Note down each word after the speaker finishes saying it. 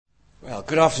Well,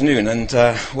 good afternoon, and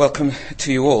welcome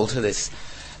to you all to this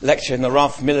lecture in the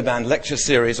Ralph Miliband lecture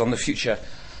series on the future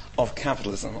of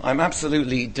capitalism. I'm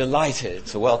absolutely delighted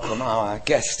to welcome our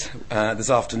guest this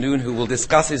afternoon, who will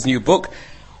discuss his new book,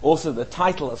 also the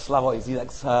title of Slavoj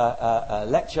Zizek's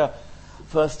lecture,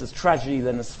 First as Tragedy,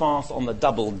 Then as Farce, on the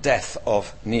Double Death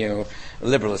of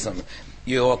Neoliberalism.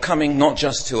 You're coming not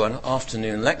just to an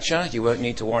afternoon lecture. You won't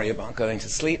need to worry about going to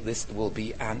sleep. This will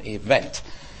be an event.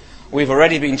 We've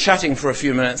already been chatting for a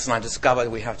few minutes, and I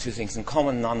discovered we have two things in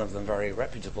common, none of them very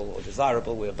reputable or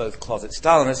desirable. We are both closet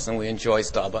Stalinists, and we enjoy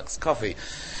Starbucks coffee.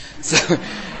 So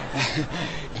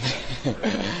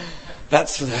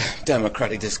that's for the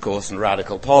democratic discourse and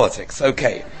radical politics.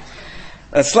 Okay.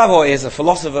 Slavoj is a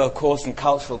philosopher, of course, and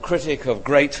cultural critic of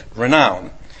great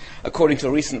renown. According to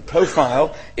a recent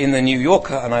profile in The New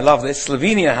Yorker, and I love this,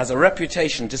 Slovenia has a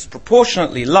reputation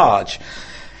disproportionately large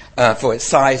for its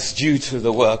size due to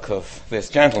the work of this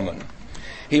gentleman.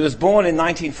 He was born in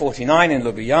 1949 in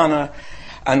Ljubljana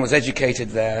and was educated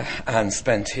there and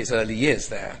spent his early years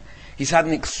there. He's had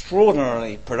an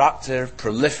extraordinarily productive,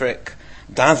 prolific,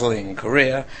 dazzling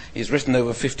career. He's written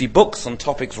over 50 books on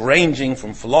topics ranging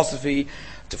from philosophy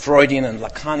to Freudian and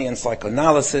Lacanian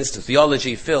psychoanalysis to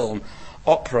theology, film,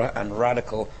 opera, and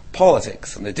radical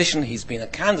politics. In addition, he's been a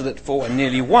candidate for and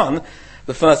nearly won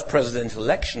the first presidential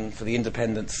election for the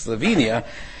independent Slovenia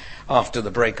after the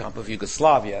breakup of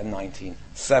Yugoslavia in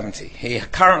 1970. He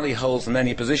currently holds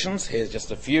many positions. Here's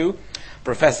just a few.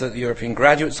 Professor at the European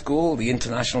Graduate School, the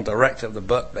International Director of the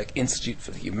Birkbeck Institute for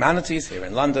the Humanities here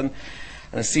in London,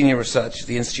 and a senior researcher at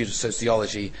the Institute of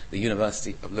Sociology, the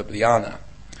University of Ljubljana.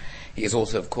 He has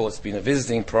also, of course, been a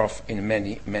visiting prof in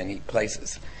many, many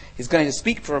places. He's going to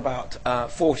speak for about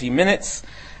 40 minutes,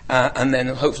 and then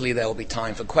hopefully there will be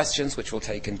time for questions, which will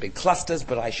take in big clusters.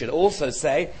 But I should also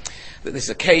say that this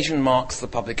occasion marks the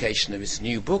publication of his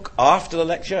new book. After the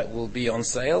lecture, it will be on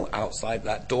sale outside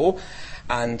that door,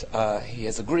 and he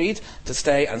has agreed to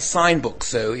stay and sign books.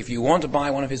 So if you want to buy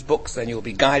one of his books, then you'll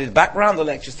be guided back round the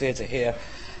lecture theatre here,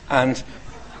 and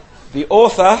the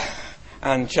author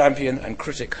and champion and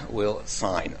critic will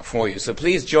sign for you. So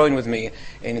please join with me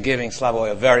in giving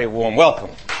Slavoj a very warm welcome.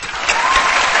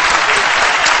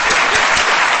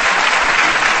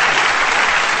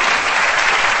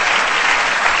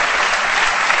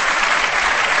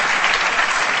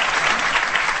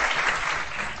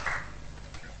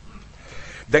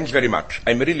 Thanks very much.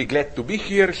 I'm really glad to be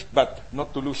here, but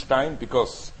not to lose time,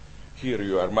 because here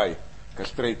you are, my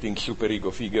castrating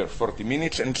superego figure, 40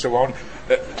 minutes and so on.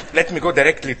 Let me go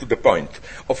directly to the point.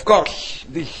 Of course,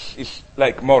 this is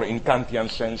like more in Kantian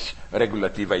sense,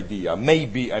 regulative idea.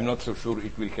 Maybe, I'm not so sure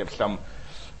it will have some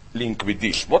link with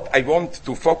this. What I want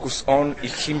to focus on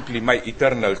is simply my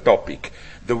eternal topic,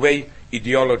 the way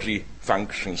ideology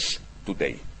functions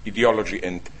today. Ideology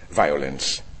and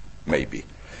violence, maybe.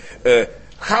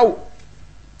 How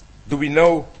do we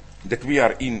know that we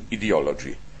are in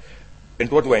ideology? And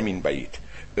what do I mean by it?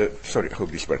 Sorry, I hope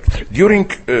this works.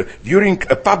 During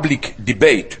a public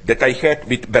debate that I had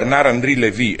with Bernard-Henri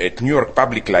Lévy at New York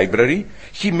Public Library,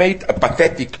 he made a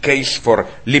pathetic case for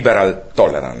liberal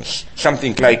tolerance.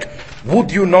 Something like, would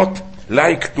you not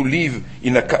like to live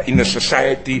in a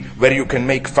society where you can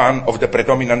make fun of the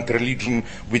predominant religion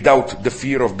without the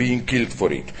fear of being killed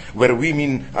for it, where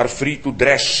women are free to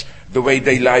dress the way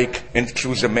they like and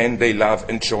choose a man they love,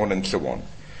 and so on and so on?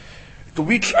 To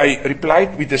which I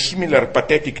replied with a similar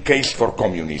pathetic case for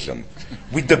communism.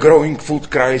 With the growing food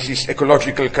crisis,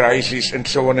 ecological crisis, and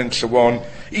so on,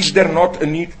 is there not a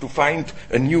need to find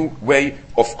a new way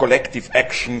of collective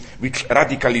action which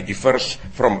radically differs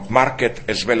from market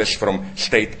as well as from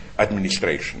state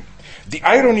administration? The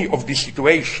irony of this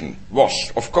situation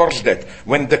was, of course, that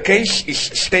when the case is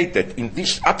stated in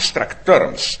these abstract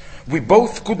terms, we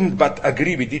both couldn't but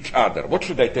agree with each other. What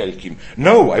should I tell him?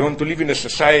 No, I want to live in a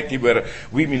society where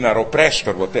women are oppressed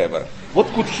or whatever. What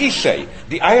could he say?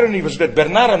 The irony was that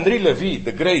Bernard-Henri Lévy,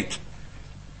 the great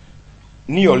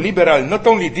neoliberal, not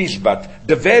only this, but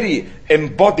the very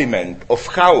embodiment of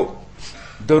how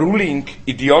the ruling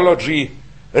ideology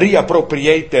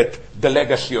reappropriated the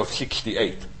legacy of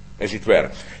 68, as it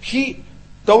were. He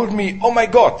told me, oh my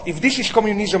God, if this is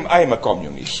communism, I am a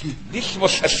communist. This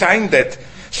was a sign that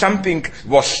something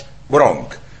was wrong.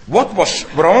 What was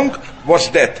wrong was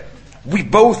that we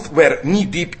both were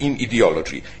knee-deep in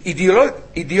ideology.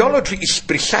 Ideology is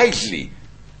precisely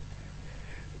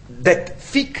that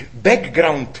thick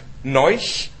background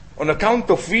noise on account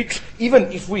of which,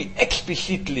 even if we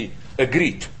explicitly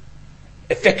agreed,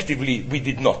 effectively we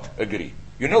did not agree.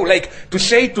 You know, like to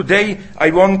say today,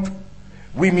 I want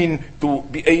women to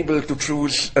be able to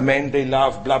choose a man they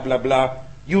love, blah, blah, blah.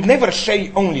 you never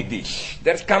say only this.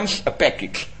 There comes a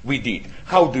package with it.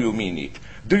 How do you mean it?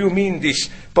 Do you mean this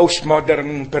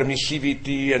postmodern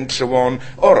permissivity and so on?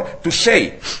 Or to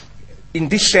say, in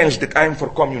this sense, that I'm for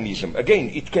communism?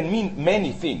 Again, it can mean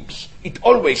many things. It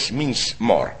always means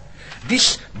more.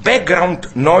 This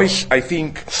background noise, I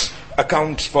think,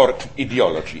 accounts for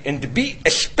ideology. And be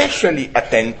especially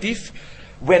attentive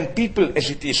when people, as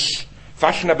it is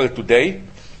fashionable today,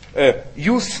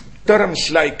 use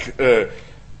terms like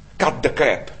cut the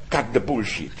crap, cut the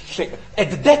bullshit.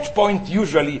 At that point,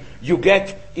 usually, you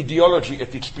get ideology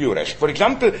at its purest. For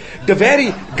example, the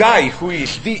very guy who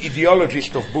is the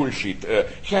ideologist of bullshit,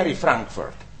 Harry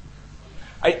Frankfurt,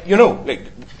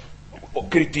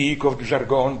 critique of the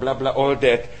jargon, blah, blah, all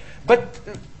that. But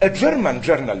a German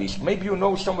journalist, maybe you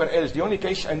know somewhere else, the only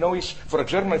case I know is for a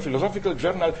German philosophical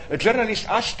journal, a journalist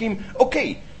asked him,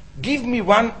 okay, give me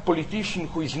one politician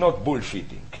who is not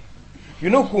bullshitting. You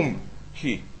know whom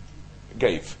he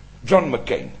gave? John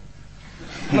McCain.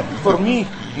 No, for me,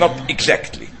 not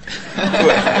exactly.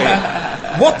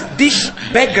 What this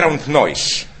background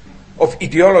noise of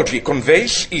ideology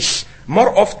conveys is,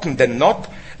 more often than not,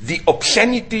 the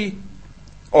obscenity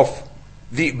of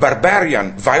the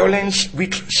barbarian violence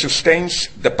which sustains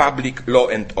the public law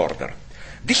and order.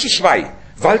 This is why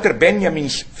Walter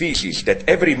Benjamin's thesis that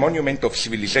every monument of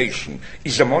civilization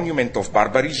is a monument of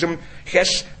barbarism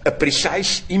has a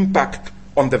precise impact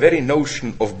on the very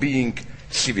notion of being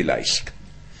civilized.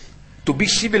 To be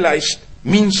civilized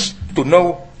means to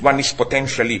know one is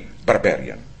potentially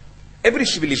barbarian. Every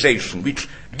civilization which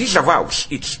disavows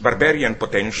its barbarian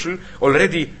potential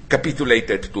already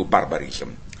capitulated to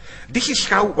barbarism. This is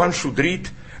how one should read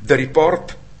the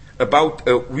report about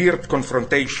a weird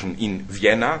confrontation in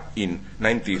Vienna in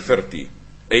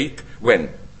 1938 when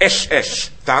SS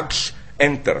thugs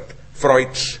entered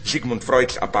Sigmund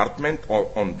Freud's apartment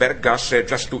on Berggasse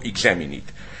just to examine it.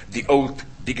 The old,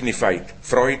 dignified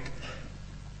Freud,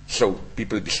 so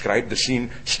people describe the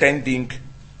scene, standing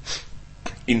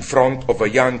in front of a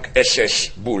young SS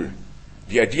bull.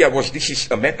 The idea was this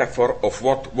is a metaphor of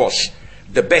what was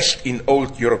the best in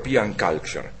old European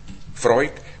culture.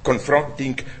 Freud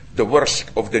confronting the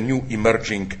worst of the new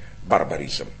emerging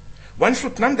barbarism. One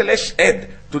should nonetheless add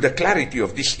to the clarity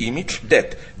of this image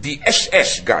that the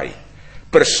SS guy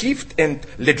perceived and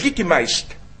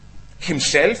legitimized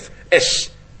himself as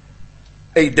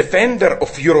a defender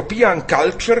of European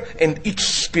culture and its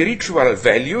spiritual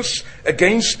values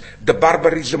against the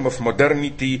barbarism of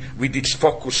modernity with its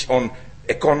focus on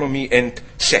economy and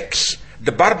sex.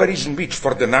 The barbarism which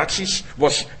for the Nazis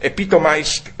was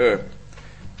epitomized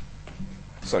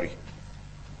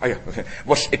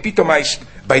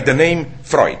by the name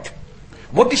Freud.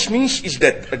 What this means is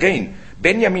that, again,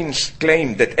 Benjamin's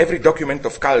claim that every document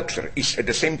of culture is at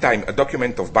the same time a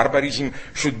document of barbarism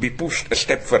should be pushed a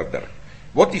step further.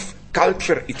 What if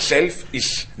culture itself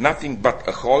is nothing but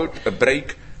a halt, a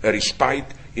break, a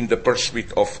respite in the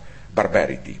pursuit of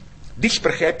barbarity? This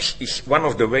perhaps is one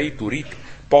of the ways to read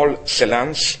Paul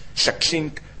Celan's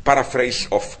succinct paraphrase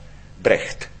of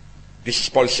Brecht. This is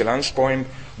Paul Celan's poem.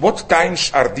 What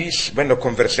times are these when a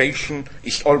conversation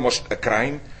is almost a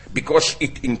crime because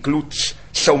it includes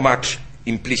so much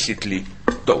implicitly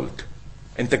told?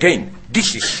 And again,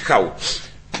 this is how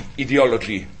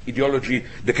ideology,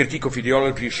 the critique of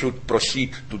ideology should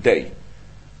proceed today.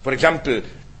 For example,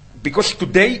 because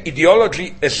today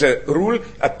ideology as a rule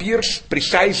appears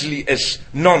precisely as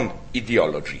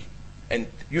non-ideology. And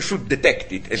you should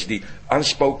detect it as the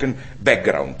unspoken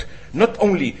background. Not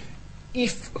only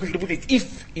if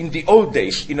in the old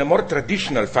days, in a more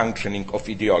traditional functioning of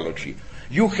ideology,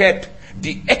 you had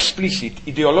the explicit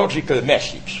ideological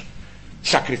message,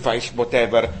 sacrifice,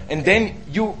 whatever, and then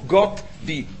you got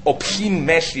the obscene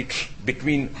message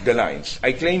between the lines.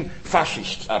 I claim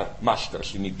fascists are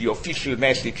masters in it. The official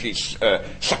message is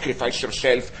sacrifice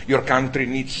yourself, your country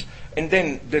needs, and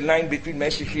then the line between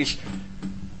messages,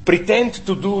 pretend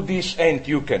to do this and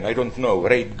you can, I don't know,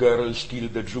 rape girls, kill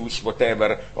the Jews,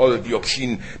 whatever, all the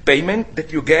obscene payment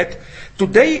that you get.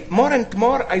 Today, more and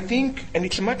more, I think, and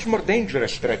it's a much more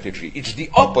dangerous strategy, it's the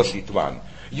opposite one.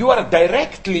 You are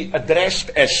directly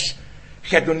addressed as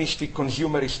hedonistic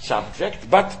consumerist subject,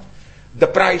 but the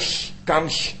price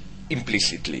comes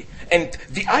implicitly. And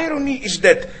the irony is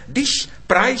that this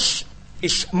price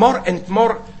is more and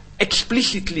more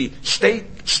explicitly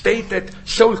stated,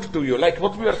 sold to you. Like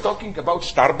what we are talking about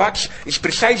Starbucks is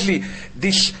precisely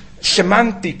this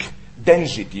semantic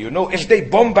density, you know, as they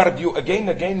bombard you again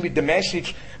and again with the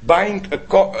message, buying a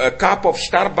cup of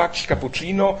Starbucks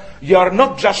cappuccino, you are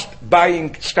not just buying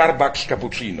Starbucks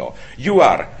cappuccino. You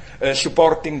are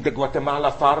supporting the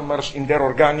Guatemala farmers in their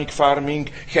organic farming,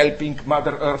 helping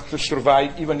Mother Earth to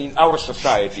survive even in our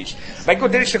societies. My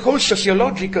God, there is a whole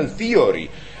sociological theory,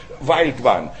 wild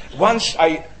one. Once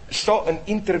I saw an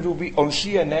interview on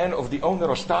CNN of the owner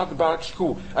of Starbucks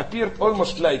who appeared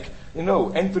almost like,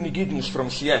 Anthony Giddens from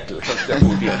Seattle,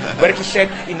 where he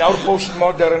said, in our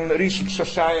postmodern rich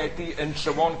society and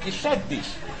so on, he said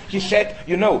this. He said,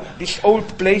 these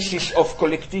old places of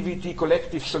collectivity,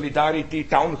 collective solidarity,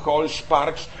 town halls,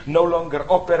 parks, no longer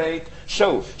operate.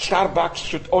 So Starbucks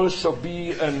should also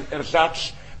be an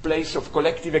ersatz place of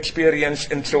collective experience,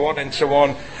 and so on and so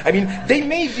on. I mean, they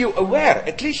made you aware,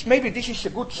 at least maybe this is a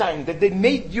good sign, that they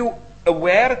made you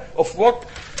aware of what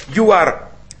you are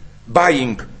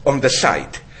buying on the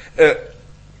site.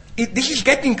 This is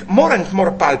getting more and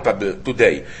more palpable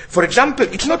today. For example,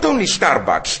 it's not only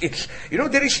Starbucks. It's,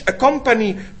 there is a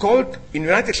company called, in the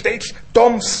United States,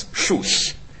 Tom's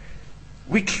Shoes,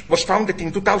 which was founded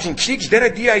in 2006. Their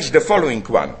idea is the following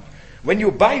one. When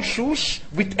you buy shoes,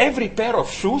 with every pair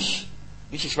of shoes,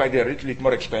 this is why they're a little bit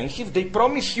more expensive, they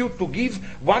promise you to give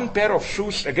one pair of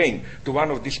shoes again to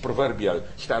one of these proverbial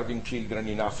starving children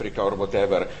in Africa or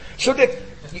whatever. So that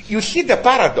you see the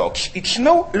paradox. It's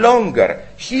no longer,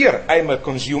 here I'm a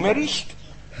consumerist,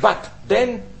 but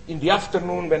then in the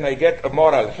afternoon when I get a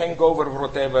moral hangover or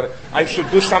whatever, I should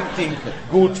do something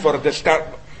good for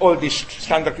all this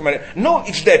standard human. No,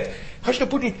 it's that, how should I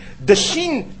put it, the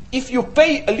sin, if you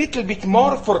pay a little bit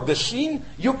more for the sin,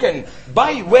 you can,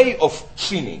 by way of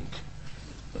sinning,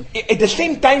 at the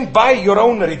same time buy your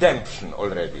own redemption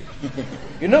already.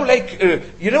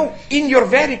 In your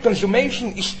very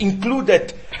consummation is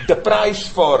included the price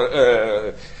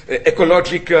for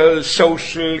ecological,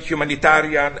 social,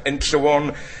 humanitarian, and so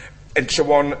on,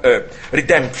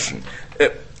 redemption.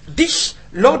 This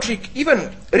logic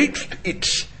even reached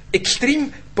its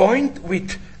extreme point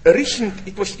with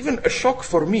it was even a shock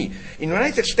for me. In the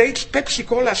United States,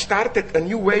 Pepsi-Cola started a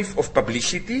new wave of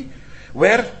publicity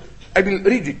where, I will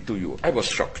read it to you, I was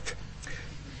shocked.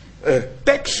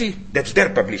 Pepsi, that's their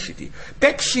publicity.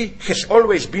 Pepsi has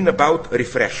always been about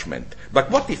refreshment. But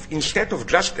what if instead of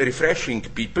just refreshing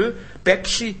people,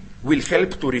 Pepsi will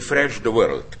help to refresh the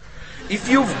world? If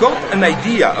you've got an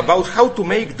idea about how to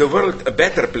make the world a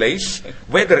better place,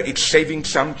 whether it's saving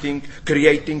something,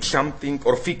 creating something,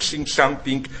 or fixing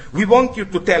something, we want you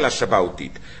to tell us about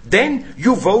it. Then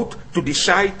you vote to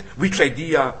decide which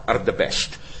idea are the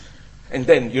best. And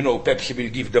then, Pepsi will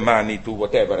give the money to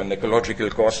whatever, an ecological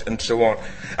cause, and so on.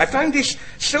 I find this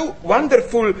so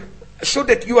wonderful, so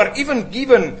that you are even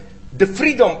given the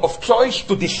freedom of choice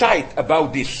to decide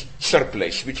about this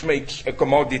surplus, which makes a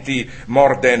commodity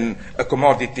more than a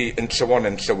commodity, and so on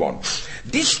and so on.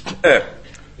 This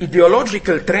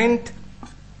ideological trend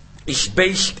is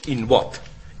based in what?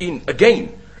 In,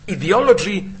 again,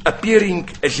 ideology appearing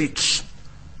as its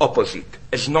opposite,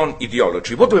 as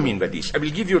non-ideology. What do I mean by this? I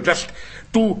will give you just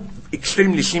two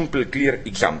extremely simple, clear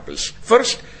examples.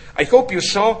 First, I hope you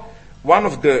saw one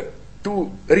of the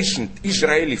two recent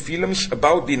Israeli films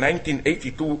about the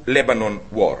 1982 Lebanon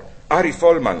War. Ari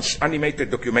Folman's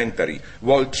animated documentary,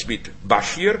 Waltz with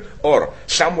Bashir, or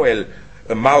Samuel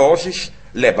Maoz's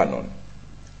Lebanon.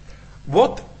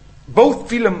 Both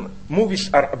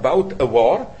movies are about a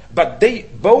war, but they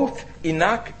both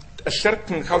enact a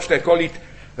certain, how should I call it,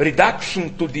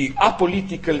 reduction to the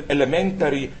apolitical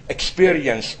elementary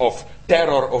experience of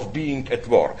terror of being at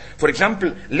war. For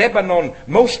example, Lebanon,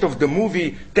 most of the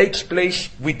movie takes place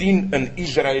within an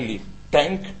Israeli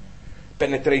tank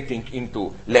penetrating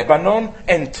into Lebanon,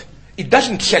 and it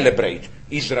doesn't celebrate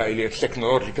Israeli as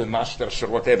technological masters or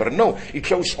whatever. No, it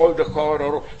shows all the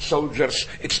horror. Soldiers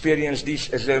experience this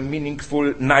as a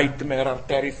meaningful nightmare, are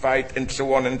terrified, and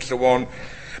so on and so on.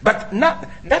 But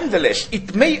nonetheless,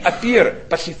 it may appear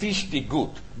pacifistic good,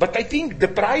 but I think the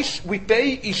price we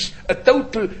pay is a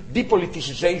total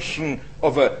depoliticization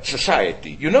of a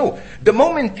society. The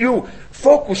moment you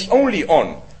focus only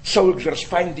on soldiers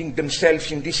finding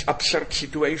themselves in this absurd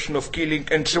situation of killing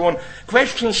and so on,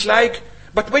 questions like,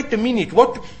 but wait a minute,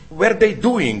 what were they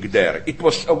doing there? It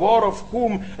was a war of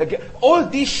whom? All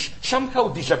this somehow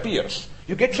disappears.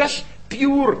 You get just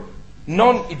pure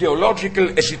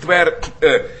non-ideological, as it were,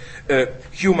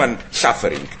 human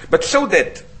suffering. But so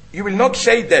that you will not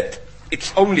say that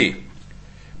it's only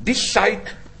this side,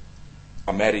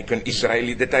 American,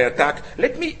 Israeli, that I attack.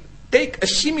 Let me take a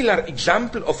similar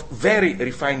example of very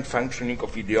refined functioning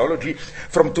of ideology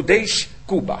from today's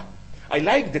Cuba. I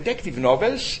like detective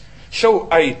novels, so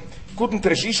I couldn't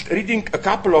resist reading a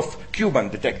couple of Cuban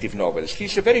detective novels.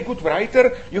 He's a very good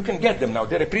writer. You can get them now.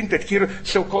 They're printed here,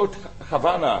 so-called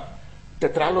Havana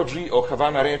tetralogy of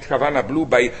Havana Red, Havana Blue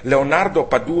by Leonardo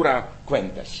Padura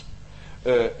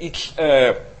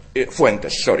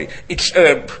Fuentes, sorry.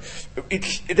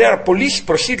 They are police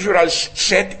procedurals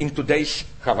set in today's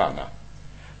Havana.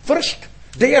 First,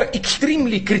 they are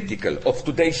extremely critical of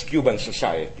today's Cuban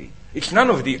society. It's none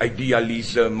of the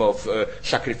idealism of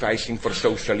sacrificing for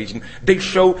socialism. They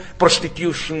show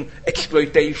prostitution,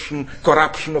 exploitation,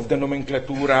 corruption of the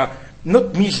nomenclatura,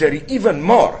 not misery, even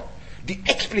more. The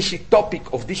explicit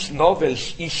topic of these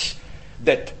novels is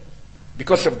that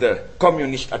because of the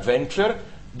communist adventure,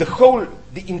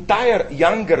 the entire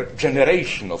younger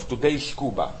generation of today's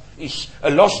Cuba is a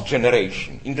lost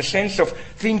generation, in the sense of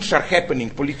things are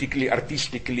happening politically,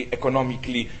 artistically,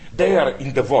 economically. They are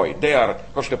in the void. They are,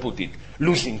 how to put it,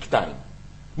 losing time,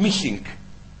 missing,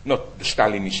 not the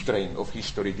Stalinist train of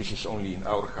history. This is only in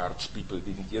our hearts. People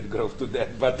didn't yet grow to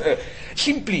that, but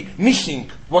simply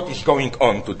missing what is going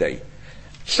on today.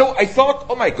 So I thought,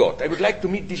 oh my God, I would like to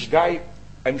meet this guy.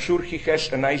 I'm sure he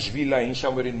has a nice villa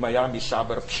somewhere in Miami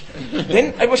suburbs.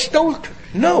 Then I was told,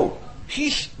 no,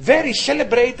 he's very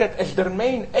celebrated as their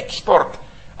main export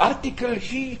article.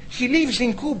 He lives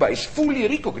in Cuba, is fully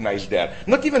recognized there.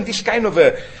 Not even this kind of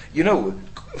a,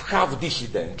 half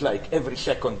dissident, like every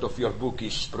second of your book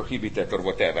is prohibited or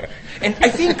whatever. And I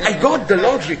think I got the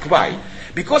logic why.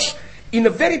 Because in a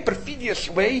very perfidious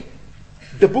way,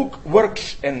 the book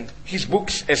works and his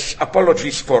books as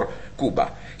apologies for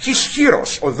Cuba. His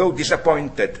heroes, although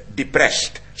disappointed,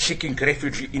 depressed, seeking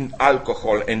refuge in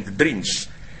alcohol and dreams,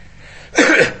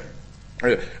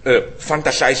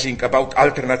 fantasizing about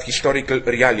alternate historical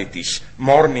realities,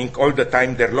 mourning all the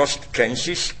time their lost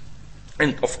chances,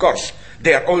 and of course,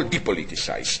 they are all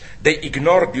depoliticized. They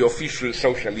ignore the official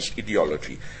socialist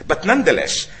ideology. But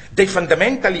nonetheless, they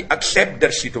fundamentally accept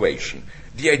their situation.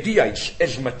 The idea is,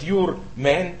 as mature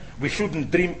men, we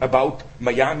shouldn't dream about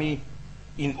Miami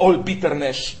in all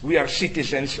bitterness. We are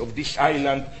citizens of this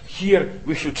island. Here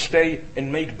we should stay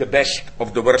and make the best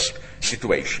of the worst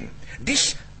situation.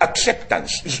 This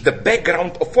acceptance is the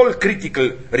background of all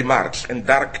critical remarks and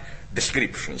dark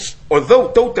descriptions.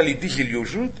 Although totally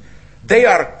disillusioned, they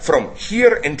are from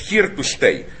here and here to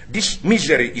stay. This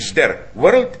misery is their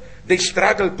world. They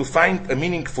struggle to find a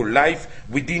meaningful life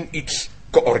within its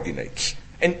coordinates.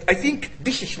 And I think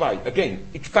this is why, again,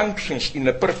 it functions in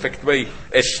a perfect way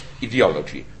as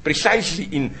ideology, precisely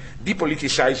in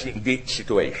depoliticizing the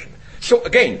situation. So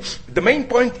again, the main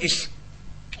point is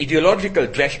ideological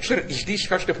gesture is this,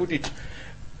 how to put it,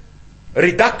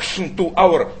 reduction to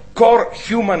our core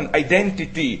human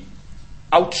identity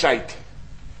outside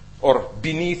or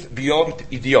beyond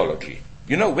ideology.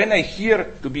 When I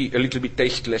hear, to be a little bit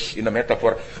tasteless in a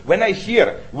metaphor, when I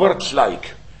hear words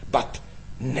like, but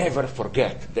never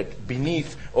forget that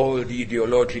beneath all the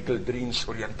ideological dreams,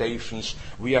 orientations,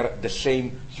 we are the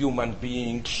same human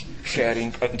beings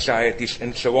sharing anxieties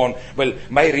and so on. Well,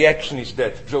 my reaction is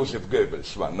that Joseph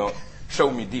Goebbels one, no? Show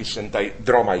me this and I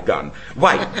draw my gun.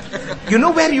 Why?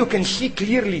 Where you can see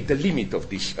clearly the limit of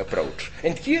this approach.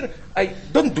 And here, I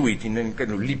don't do it in a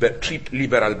kind of cheap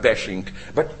liberal bashing,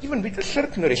 but even with a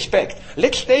certain respect.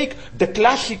 Let's take the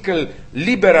classical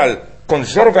liberal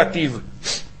conservative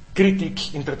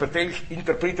critics,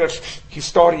 interpreters,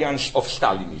 historians of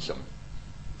Stalinism,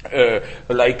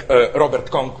 like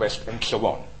Robert Conquest and so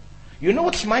on.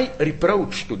 What's my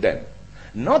reproach to them?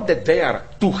 Not that they are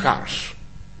too harsh,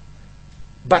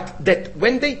 but that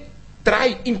when they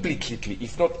try implicitly,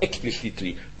 if not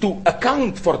explicitly, to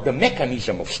account for the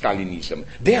mechanism of Stalinism,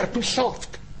 they are too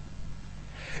soft.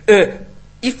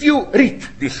 If you read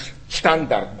these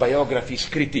standard biographies,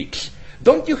 critiques,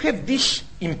 don't you have this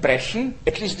impression,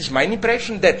 at least this is my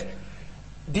impression, that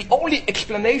the only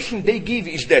explanation they give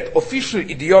is that official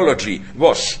ideology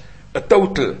was a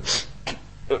total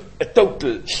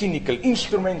cynical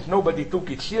instrument, nobody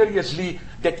took it seriously,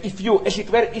 that if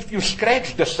you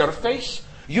scratch the surface,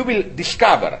 you will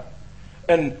discover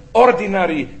an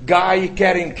ordinary guy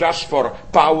caring just for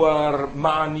power,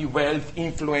 money, wealth,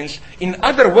 influence. In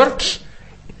other words,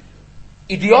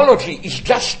 ideology is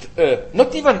just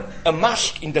not even a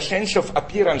mask in the sense of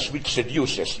appearance which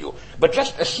seduces you, but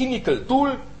just a cynical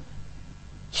tool.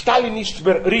 Stalinists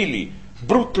were really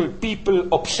brutal people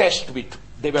obsessed with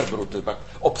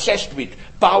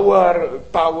power,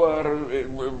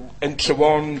 and so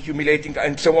on, humiliating,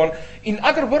 and so on. In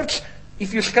other words,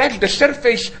 if you scratch the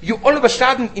surface, you all of a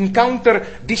sudden encounter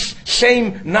this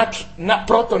same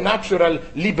proto-natural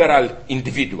liberal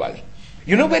individual.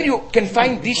 Where you can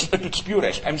find this at its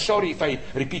purest? I'm sorry if I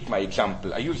repeat my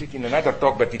example. I use it in another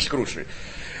talk, but it's crucial.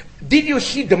 Did you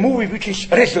see the movie which is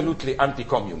resolutely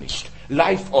anti-communist?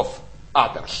 Life of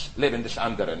Others, Levendes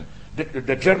Anderen,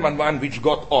 the German one which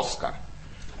got Oscar.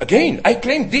 Again, I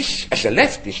claim this as a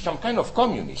leftist, some kind of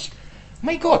communist.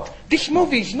 My God, this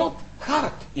movie is not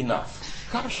hard enough,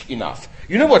 harsh enough.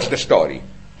 You know what's the story?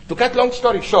 To cut long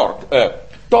story short,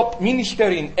 top minister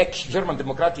in ex-German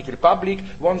Democratic Republic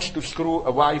wants to screw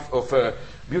a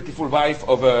beautiful wife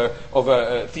of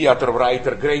a theater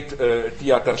writer, great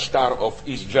theater star of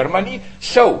East Germany.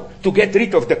 So, to get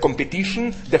rid of the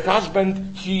competition, the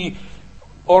husband, he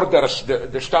orders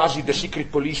the Stasi, the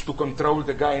secret police, to control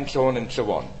the guy and so on and so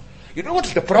on. You know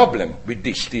what's the problem with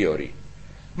this theory?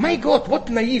 My God, what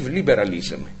naive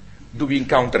liberalism do we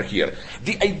encounter here?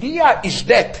 The idea is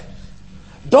that,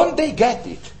 don't they get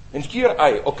it? And here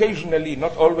I occasionally,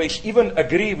 not always, even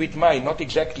agree with my not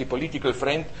exactly political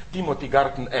friend, Timothy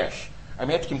Garton Ash. I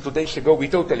met him 2 days ago, we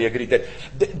totally agree that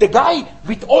the guy,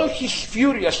 with all his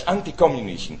furious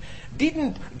anti-communism,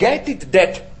 didn't get it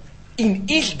that in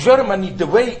East Germany, the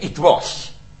way it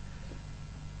was,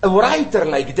 a writer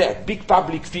like that, big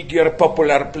public figure,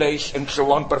 popular place, and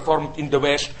so on, performed in the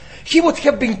West, he would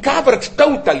have been covered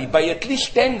totally by at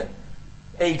least 10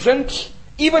 agents,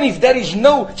 even if there is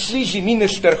no sleazy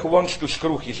minister who wants to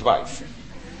screw his wife.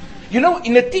 You know,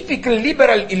 in a typical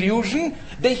liberal illusion,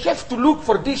 they have to look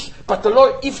for this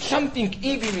pathology. If something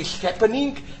evil is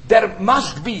happening, there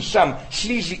must be some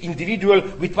sleazy individual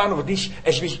with one of these,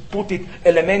 as we put it,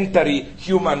 elementary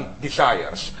human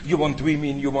desires. You want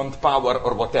women, you want power,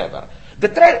 or whatever.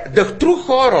 The true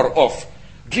horror of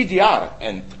GDR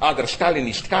and other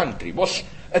Stalinist country was,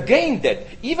 again, that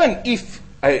even if,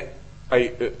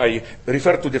 I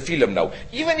refer to the film now,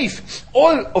 even if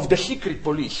all of the secret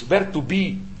police were to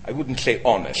be, I wouldn't say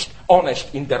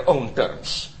honest in their own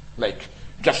terms, like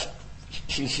just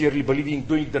sincerely believing,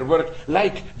 doing their work,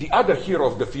 like the other hero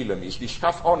of the film is this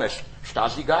half-honest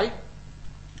Stasi guy.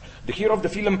 The hero of the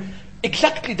film,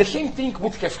 exactly the same thing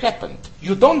would have happened.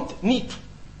 You don't need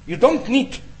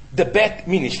the bad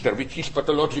minister with his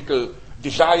pathological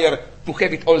desire to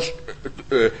have it all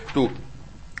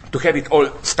to have it all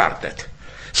started.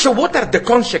 So what are the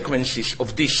consequences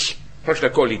of this, how should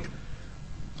I call it,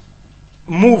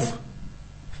 move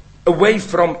away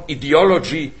from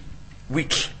ideology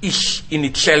which is in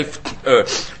itself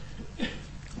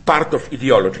part of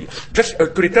ideology? Just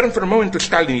to return for a moment to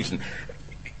Stalinism.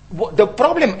 The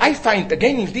problem I find,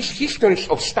 again, in these histories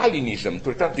of Stalinism, to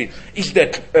return to it, is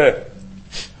that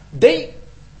they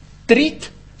treat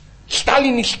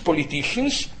Stalinist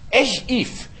politicians as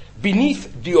if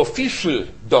beneath the official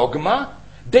dogma,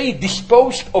 they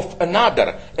disposed of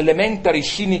another elementary,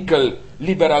 cynical,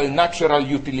 liberal, natural,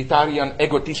 utilitarian,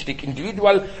 egotistic,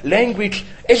 individual language,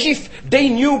 as if they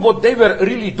knew what they were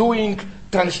really doing.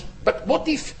 But what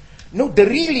if, no, the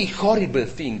really horrible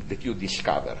thing that you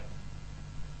discover,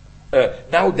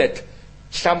 now that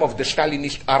some of the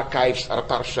Stalinist archives are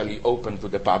partially open to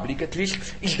the public, at least,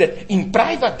 is that in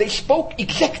private they spoke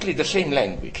exactly the same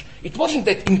language. It wasn't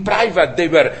that in private they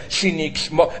were cynics,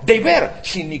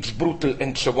 brutal,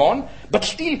 and so on, but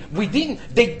still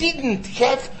they didn't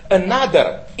have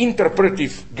another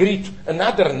interpretive grid,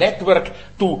 another network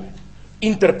to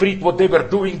interpret what they were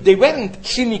doing. They weren't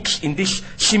cynics in this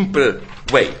simple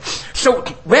way. So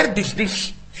where does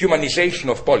this humanization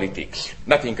of politics,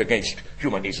 nothing against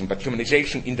humanism, but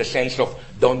humanization in the sense of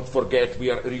don't forget we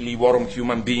are really warm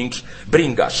human beings,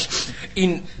 bring us?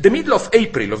 In the middle of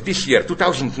April of this year,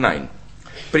 2009,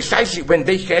 precisely when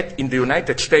they had in the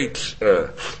United States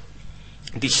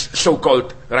these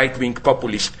so-called right-wing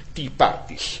populist tea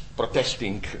parties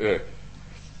protesting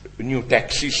new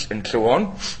taxes and so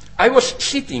on, I was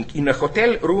sitting in a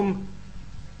hotel room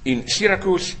in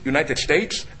Syracuse, United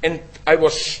States, and I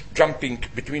was jumping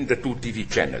between the two TV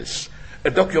channels. A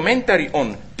documentary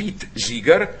on Pete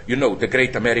Seeger, you know, the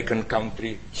great American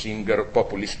country singer,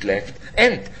 populist left,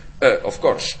 and, of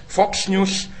course, Fox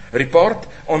News report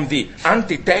on the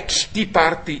anti-tax Tea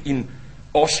Party in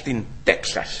Austin,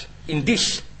 Texas. In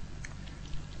this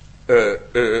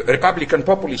Republican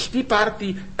populist Tea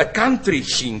Party, a country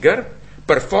singer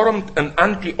performed an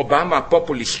anti-Obama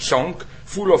populist song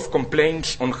full of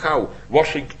complaints on how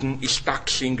Washington is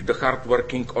taxing the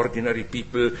hard-working ordinary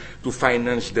people to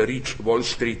finance the rich Wall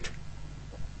Street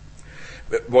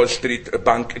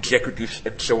bank executives,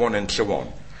 and so on and so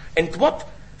on. And what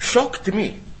shocked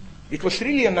me, it was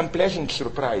really an unpleasant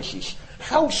surprise, is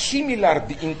how similar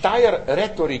the entire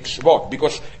rhetorics was,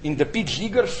 because in the Pete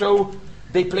Seeger show,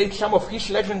 they played some of his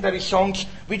legendary songs,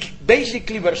 which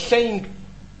basically were saying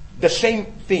the same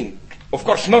thing. Of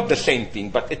course, not the same thing,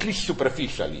 but at least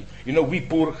superficially. You know, we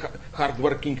poor,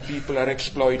 hard-working people are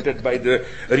exploited by the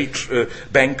rich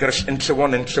bankers, and so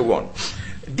on and so on.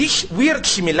 This weird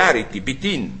similarity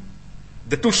between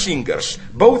the two singers,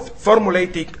 both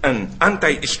formulating an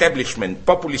anti-establishment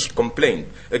populist complaint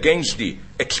against the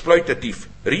exploitative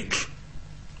rich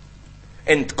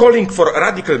and calling for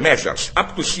radical measures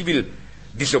up to civil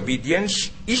disobedience,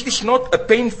 is this not a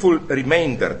painful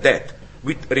reminder that,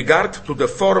 with regard to the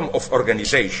form of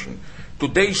organization,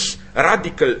 today's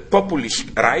radical populist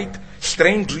right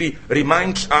strangely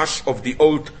reminds us of the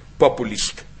old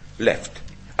populist left?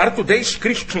 Are today's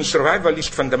Christian survivalist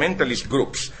fundamentalist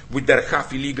groups, with their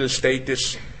half-illegal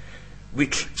status,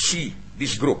 which see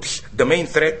these groups the main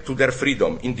threat to their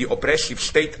freedom in the oppressive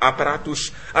state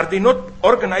apparatus, are they not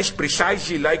organized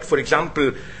precisely like, for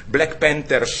example, Black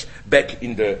Panthers back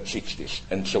in the 60s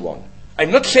and so on? I'm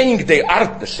not saying they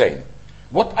are the same.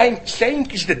 What I'm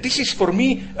saying is that this is for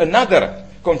me another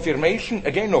confirmation,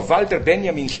 again, of Walter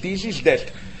Benjamin's thesis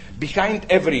that behind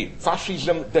every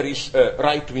fascism there is a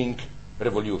right-wing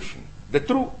revolution. The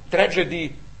true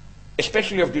tragedy,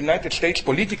 especially of the United States,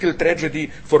 political tragedy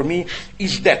for me,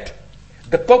 is that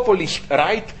the populist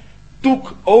right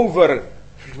took over,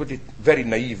 put it very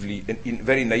naively, in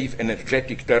very naive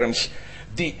energetic terms,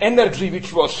 the energy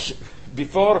which was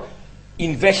before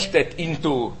invested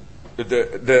into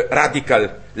the radical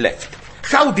left.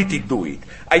 How did it do it?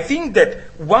 I think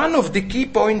that one of the key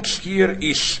points here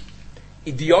is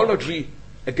ideology,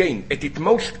 again, at its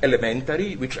most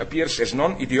elementary, which appears as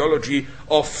non-ideology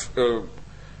of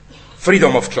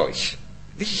freedom of choice.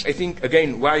 This is, I think,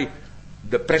 again, why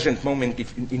the present moment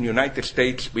in the United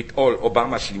States, with all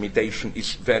Obama's limitation,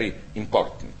 is very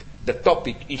important. The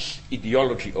topic is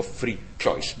ideology of free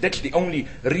choice. That's the only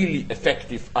really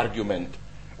effective argument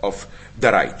of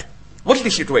the right. What's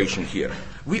the situation here?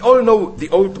 We all know the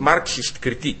old Marxist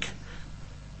critique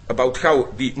about how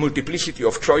the multiplicity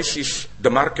of choices the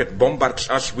market bombards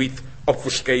us with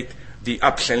obfuscate the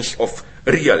absence of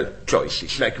real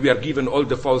choices. Like we are given all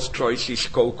the false choices,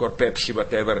 Coke or Pepsi,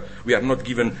 whatever. We are not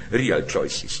given real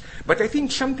choices. But I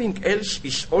think something else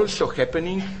is also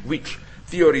happening, which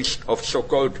theorists of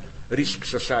so-called risk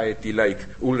society like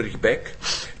Ulrich Beck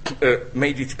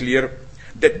made it clear,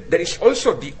 that there is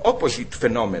also the opposite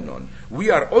phenomenon.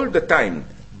 We are all the time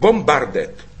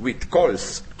bombarded with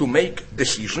calls to make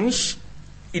decisions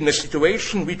in a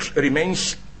situation which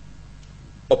remains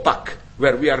opaque,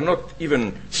 where we are not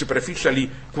even superficially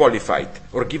qualified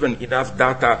or given enough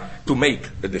data to make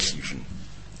a decision.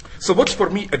 So what's for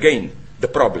me, again, the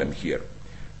problem here?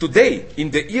 Today,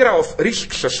 in the era of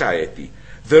risk society,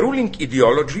 the ruling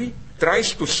ideology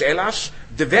tries to sell us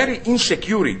the very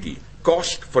insecurity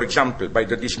caused, for example, by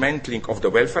the dismantling of the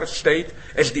welfare state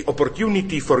as the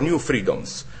opportunity for new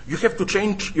freedoms. You have to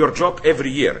change your job every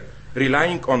year,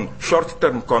 relying on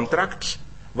short-term contracts.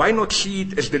 Why not see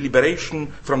it as the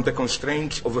liberation from the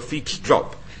constraints of a fixed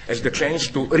job, as the chance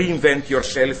to reinvent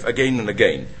yourself again and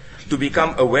again, to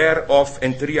become aware of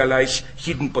and realize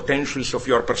hidden potentials of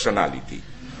your personality?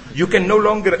 You can no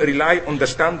longer rely on the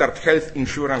standard health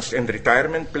insurance and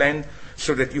retirement plan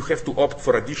so that you have to opt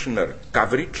for additional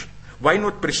coverage. Why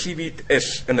not perceive it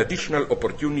as an additional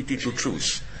opportunity to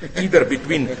choose, either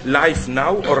between life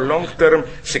now or long-term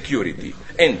security?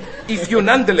 And if you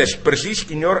nonetheless persist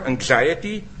in your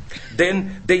anxiety,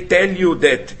 then they tell you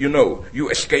that, you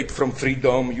escape from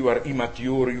freedom, you are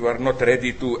immature, you are not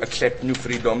ready to accept new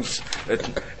freedoms,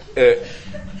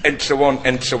 and so on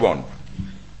and so on.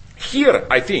 Here,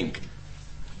 I think,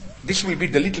 this will be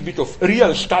the little bit of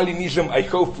real Stalinism, I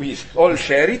hope we all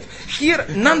share it. Here,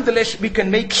 nonetheless, we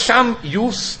can make some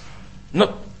use,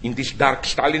 not in this dark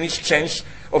Stalinist sense,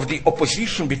 of the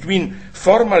opposition between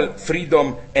formal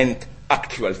freedom and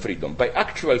actual freedom. By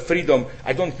actual freedom,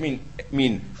 I don't mean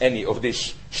any of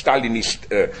this Stalinist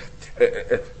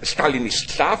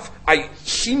stuff. I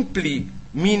simply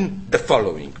mean the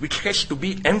following, which has to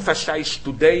be emphasized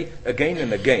today again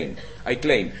and again. I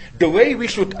claim the way we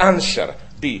should answer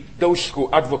those who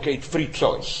advocate free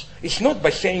choice is not by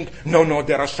saying, no,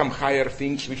 there are some higher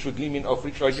things we should limit our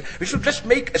free choice. We should just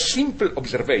make a simple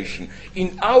observation.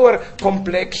 In our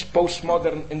complex,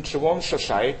 postmodern, and so on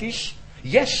societies,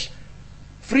 yes,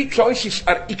 free choices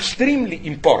are extremely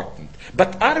important.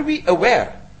 But are we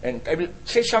aware, and I will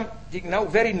say something now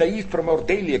very naive from our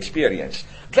daily experience,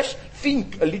 just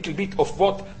think a little bit of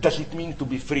what does it mean to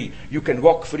be free. You can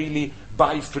walk freely,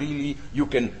 buy freely, you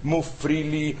can move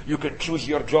freely, you can choose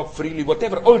your job freely,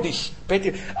 whatever, all this.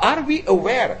 Are we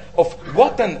aware of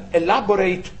what an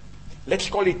elaborate, let's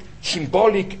call it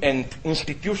symbolic and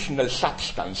institutional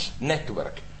substance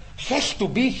network has to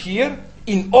be here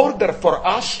in order for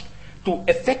us to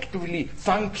effectively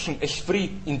function as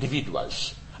free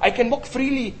individuals? I can walk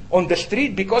freely on the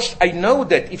street because I know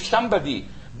that if somebody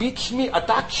beats me,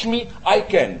 attacks me, I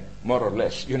can more or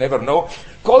less. You never know.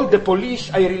 Call the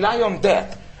police, I rely on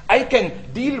that. I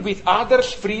can deal with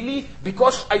others freely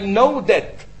because I know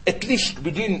that, at least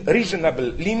within reasonable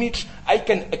limits, I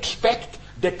can expect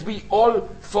that we all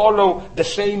follow the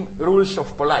same rules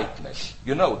of politeness.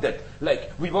 You know, that,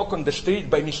 like, we walk on the street,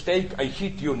 by mistake, I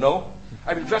hit you, no?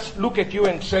 I will just look at you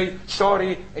and say,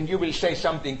 sorry, and you will say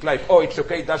something like, oh, it's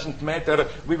okay, doesn't matter,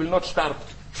 we will not start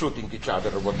shooting each other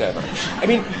or whatever. I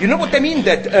mean, you know what I mean?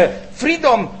 That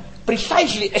freedom,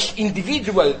 precisely as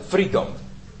individual freedom,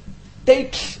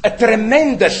 takes a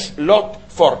tremendous lot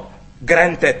for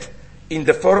granted in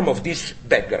the form of this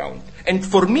background. And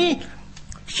for me,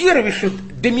 here we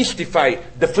should demystify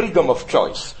the freedom of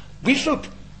choice. We should,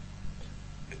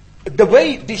 the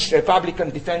way these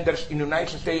Republican defenders in the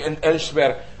United States and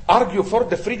elsewhere argue for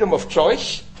the freedom of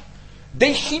choice,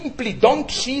 they simply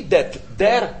don't see that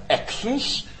their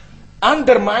actions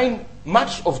undermine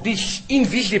much of this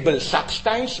invisible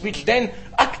substance, which then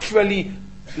actually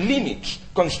limits,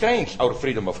 constrains our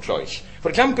freedom of choice. For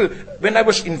example, when I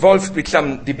was involved with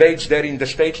some debates there in the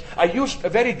States, I used a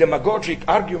very demagogic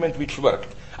argument which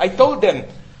worked. I told them,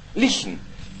 listen,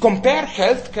 compare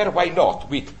healthcare, why not,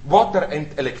 with water and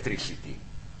electricity.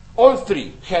 All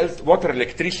three, health, water,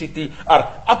 electricity,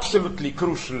 are absolutely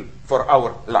crucial for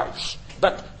our lives.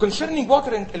 But concerning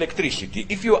water and electricity,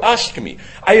 if you ask me,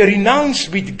 I renounce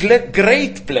with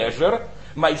great pleasure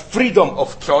my freedom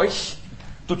of choice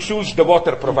to choose the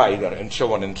water provider and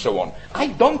so on and so on. I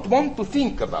don't want to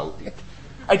think about it.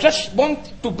 I just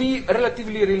want to be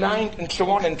relatively reliant and so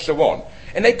on and so on.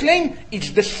 And I claim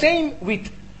it's the same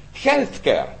with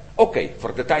healthcare. Okay,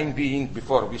 for the time being,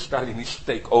 before we Stalinists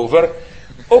take over,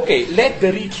 okay, let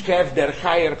the rich have their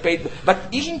higher paid, but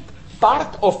isn't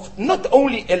part of not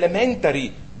only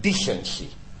elementary decency,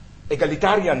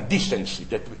 egalitarian decency,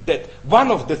 that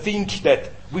one of the things that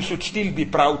we should still be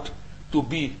proud to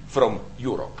be from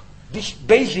Europe. This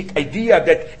basic idea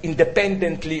that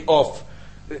independently of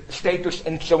status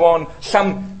and so on,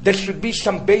 there should be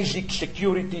some basic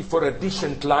security for a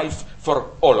decent life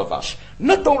for all of us.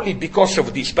 Not only because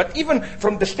of this, but even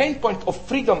from the standpoint of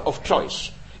freedom of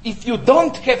choice. If you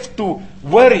don't have to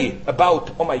worry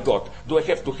about, oh my God, do I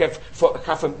have to have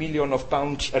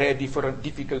 £500,000 ready for a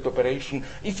difficult operation?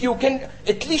 If you can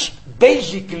at least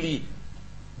basically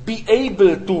be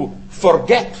able to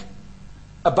forget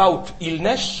about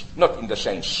illness, not in the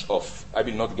sense of I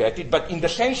will not get it, but in the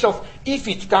sense of if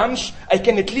it comes, I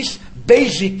can at least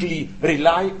basically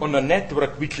rely on a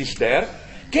network which is there.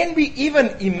 Can we even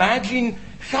imagine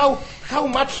how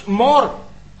much more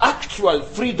actual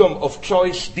freedom of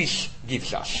choice this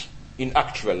gives us in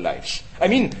actual lives? I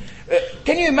mean,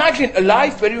 can you imagine a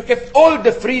life where you have all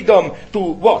the freedom to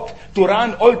what? To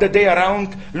run all the day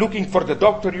around, looking for the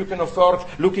doctor you can afford,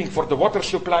 looking for the water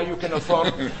supply you can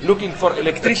afford, looking for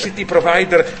electricity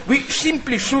provider. We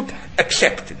simply should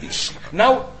accept this.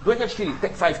 Now, do I have still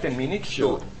 5-10 minutes?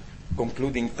 Sure. To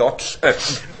concluding thoughts.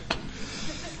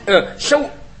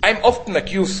 So, I'm often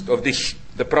accused of this,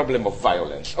 the problem of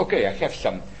violence. Okay, I have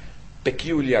some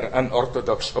peculiar,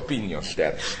 unorthodox opinions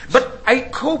there. But I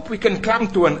hope we can come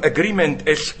to an agreement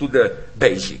as to the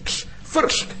basics.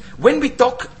 First, when we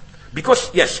talk, because,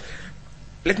 yes,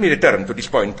 let me return to this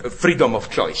point, freedom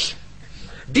of choice.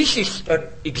 This is an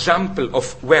example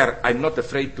of where I'm not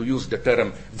afraid to use the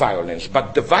term violence.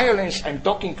 But the violence I'm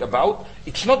talking about,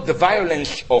 it's not the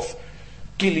violence of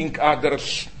killing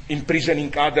others,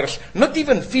 imprisoning others, not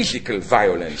even physical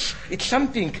violence. It's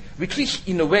something which is,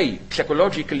 in a way,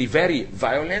 psychologically very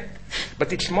violent,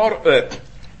 but it's more,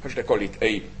 how should I call it,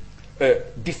 a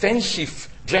defensive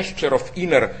gesture of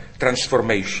inner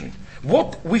transformation.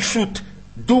 What we should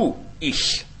do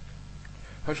is,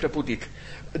 how should I put it,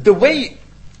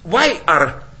 why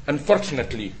are,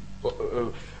 unfortunately,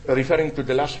 referring to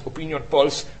the last opinion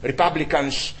polls,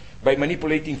 Republicans, by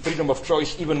manipulating freedom of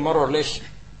choice, even more or less,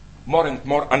 more and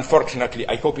more, unfortunately,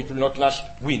 I hope it will not last,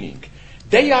 winning.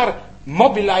 They are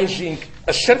mobilizing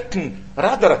a certain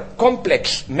rather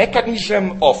complex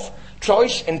mechanism of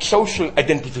choice and social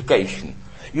identification.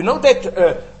 You know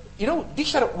that,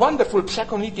 these are wonderful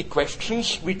psychoanalytic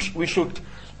questions which we should,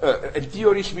 and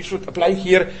theories we should apply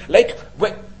here. Like,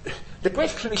 when the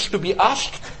question is to be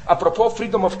asked, apropos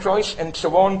freedom of choice and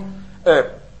so on,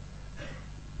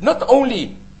 not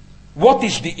only what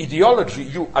is the ideology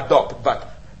you adopt,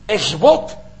 but as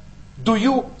what do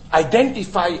you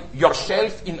identify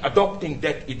yourself in adopting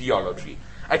that ideology?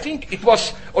 I think it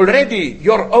was already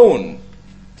your own,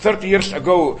 30 years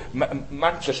ago,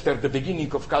 Manchester, the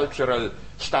beginning of cultural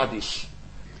studies,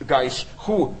 guys,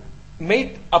 who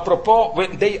made, apropos,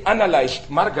 when they analyzed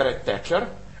Margaret Thatcher,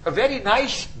 a very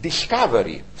nice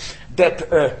discovery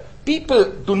that people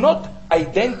do not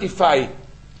identify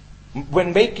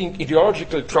when making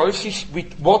ideological choices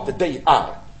with what they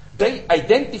are. They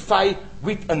identify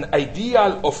with an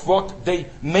ideal of what they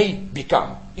may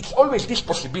become. It's always this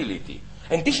possibility.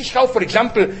 And this is how, for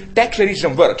example,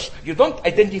 Thatcherism works. You don't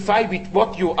identify with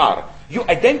what you are. You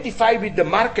identify with the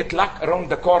market luck around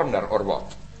the corner or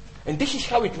what. And this is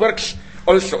how it works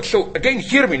also. So again,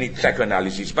 here we need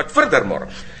psychoanalysis. But furthermore,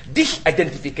 this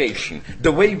identification,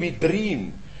 the way we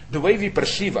dream, the way we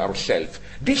perceive ourselves,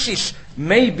 this is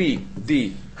maybe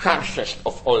the harshest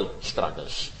of all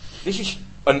struggles. This is,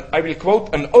 I will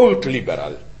quote an old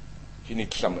liberal. He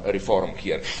needs some reform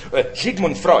here.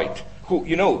 Sigmund Freud, who,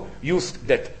 used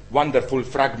that wonderful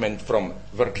fragment from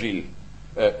Virgil,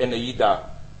 Aeneida,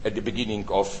 at the beginning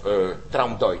of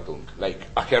Traumdeutung,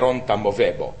 like Acheronta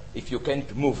movebo. If you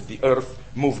can't move the earth,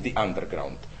 move the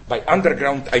underground. By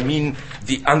underground, I mean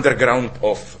the underground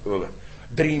of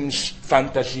dreams,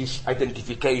 fantasies,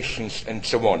 identifications, and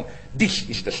so on. This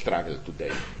is the struggle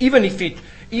today. Even if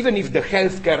the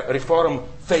healthcare reform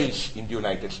fails in the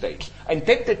United States, I'm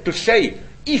tempted to say,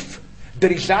 if the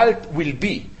result will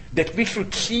be that we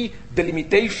should see the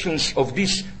limitations of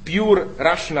this pure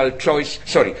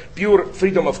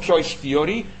freedom of choice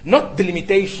theory, not the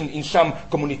limitation in some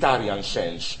communitarian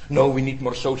sense. No, we need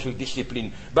more social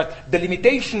discipline, but the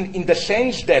limitation in the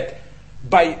sense that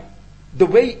by the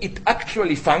way it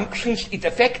actually functions, it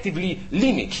effectively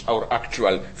limits our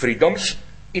actual freedoms.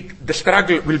 The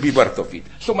struggle will be worth of it.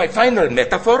 So my final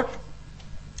metaphor,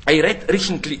 I read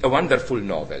recently a wonderful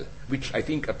novel, which I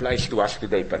think applies to us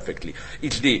today perfectly.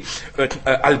 It's the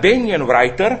Albanian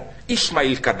writer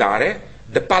Ismail Kadare,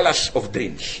 The Palace of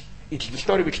Dreams. It's the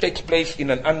story which takes place in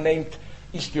an unnamed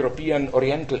East European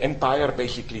Oriental empire,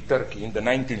 basically Turkey, in the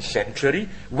 19th century,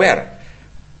 where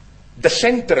the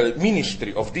central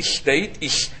ministry of this state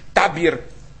is Tabir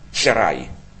Sarai,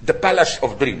 the Palace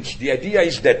of Dreams. The idea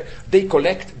is that they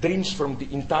collect dreams from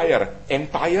the entire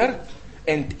empire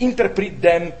and interpret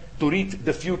them to read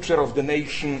the future of the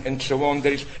nation and so on.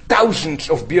 There is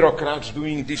thousands of bureaucrats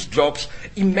doing these jobs,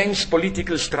 immense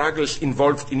political struggles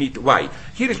involved in it. Why?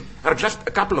 Here are just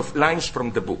a couple of lines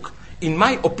from the book. In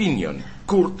my opinion,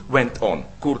 Kurt went on.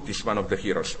 Kurt is one of the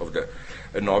heroes of the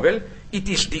novel. It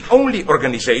is the only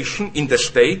organization in the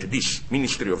state, this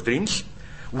Ministry of Dreams,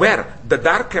 where the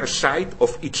darker side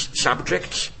of its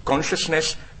subjects'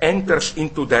 consciousness enters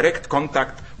into direct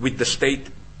contact with the state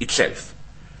itself.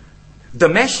 The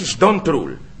masses don't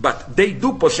rule, but they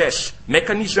do possess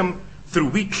mechanism through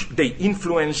which they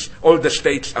influence all the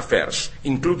state's affairs,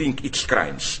 including its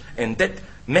crimes. And that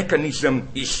mechanism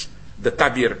is the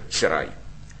Tabir Sarai.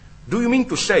 Do you mean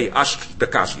to say, asked the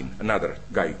cousin, another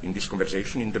guy in this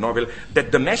conversation in the novel,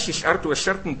 that the masses are to a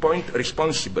certain point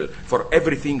responsible for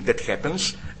everything that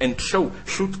happens, and so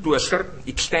should to a certain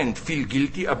extent feel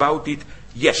guilty about it?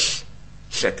 Yes,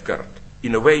 said Kurt.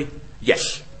 In a way,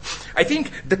 yes. I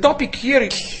think the topic here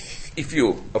is, if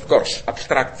you, of course,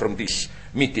 abstract from this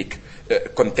mythic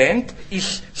content,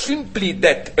 is simply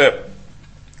that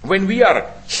when we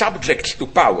are subjects to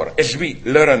power, as we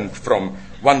learned from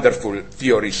wonderful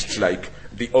theorists like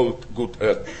the old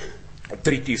good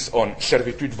treatise on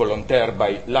servitude volontaire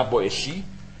by La Boétie,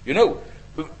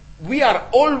 we are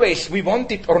always, we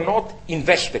want it or not,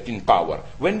 invested in power.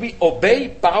 When we obey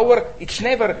power, it's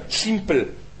never simple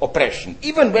oppression.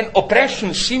 Even when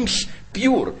oppression seems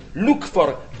pure, look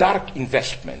for dark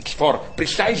investments, for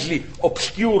precisely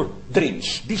obscure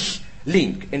dreams. This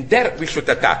link, and there we should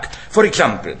attack. For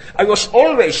example, I was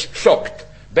always shocked.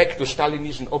 Back to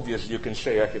Stalinism, obviously you can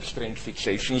say I have strange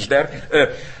fixations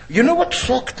there. You know what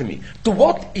shocked me? To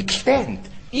what extent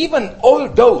even all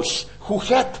those who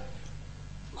had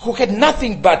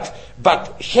nothing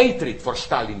but hatred for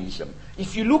Stalinism,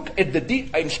 if you look at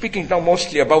I'm speaking now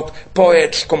mostly about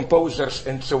poets, composers,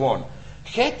 and so on,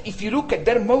 if you look at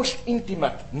their most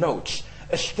intimate notes,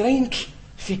 a strange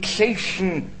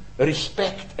fixation,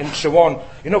 respect, and so on.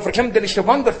 For example, there is a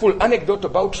wonderful anecdote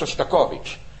about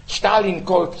Shostakovich. Stalin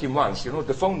called him once,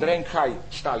 the phone rang, hi,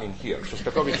 Stalin here.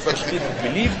 Shostakovich first didn't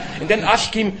believe, and then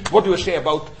asked him, what do you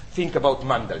think about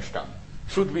Mandelstam?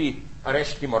 Should we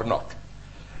arrest him or not?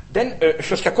 Then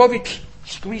Shostakovich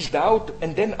squeezed out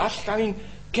and then asked Stalin,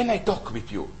 can I talk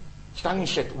with you? Stalin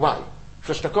said, why?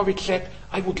 Shostakovich said,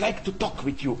 I would like to talk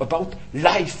with you about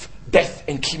life, death,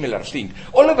 and similar things.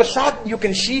 All of a sudden, you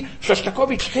can see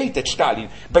Shostakovich hated Stalin.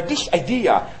 But this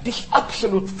idea, this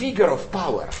absolute figure of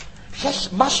power,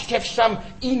 must have some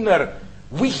inner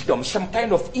wisdom, some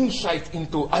kind of insight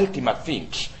into ultimate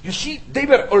things. You see, they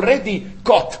were already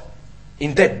caught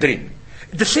in that dream.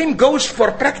 The same goes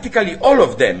for practically all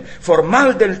of them, for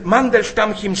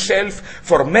Mandelstam himself,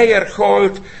 for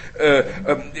Meyerhold,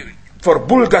 for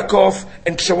Bulgakov,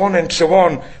 and so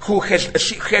on, who has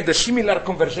had a similar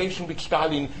conversation with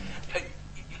Stalin.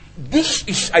 This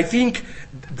is, I think,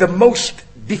 the most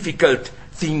difficult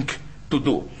thing to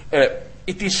do.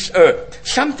 It is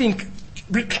something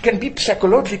which can be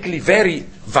psychologically very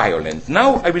violent.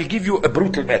 Now I will give you a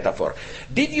brutal metaphor.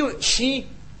 Did you see,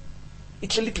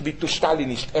 it's a little bit too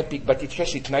Stalinist epic, but it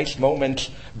has its nice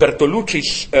moments,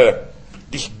 Bertolucci's,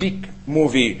 this big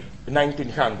movie,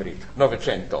 1900,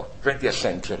 Novecento, 20th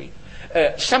century.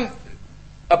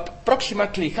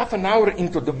 Approximately half an hour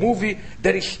into the movie,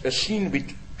 there is a scene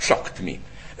which shocked me.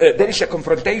 There is a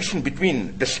confrontation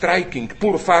between the striking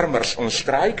poor farmers on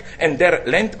strike and their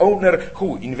landowner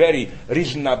who, in very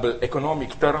reasonable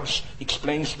economic terms,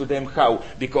 explains to them how,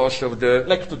 because of the,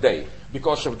 like today,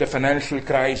 because of the financial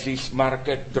crisis,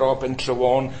 market drop and so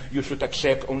on, you should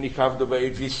accept only half the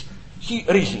wages. He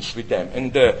reasons with them,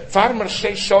 and the farmers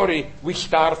say, sorry, we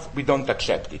starve, we don't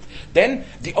accept it. Then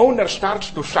the owner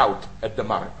starts to shout at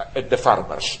the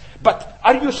farmers, but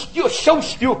are you so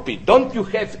stupid? Don't you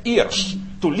have ears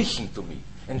to listen to me?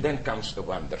 And then comes the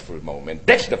wonderful moment.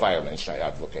 That's the violence I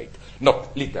advocate.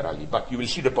 Not literally, but you will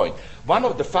see the point. One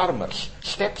of the farmers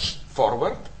steps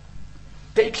forward,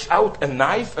 takes out a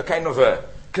knife, a kind of a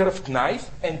curved knife,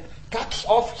 and cuts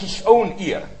off his own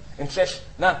ear and says,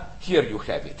 now, here you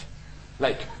have it.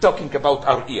 Like talking about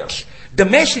our ears. The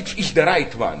message is the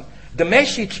right one. The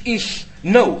message is,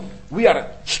 no, we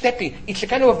are stepping. It's a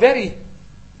kind of a very,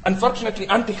 unfortunately,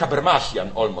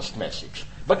 anti-Habermasian almost message.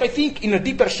 But I think in a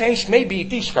deeper sense, maybe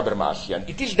it is Habermasian.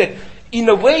 It is that, in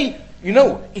a way,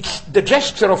 it's the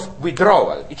gesture of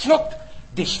withdrawal. It's not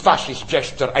this fascist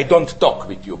gesture, I don't talk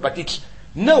with you, but it's,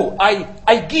 no,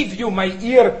 I give you my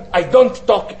ear, I don't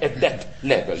talk at that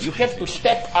level. You have to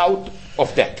step out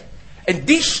of that. And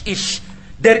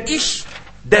there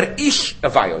is a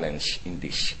violence in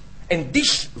this. And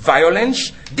this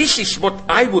violence, this is what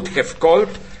I would have called,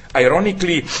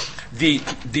 ironically,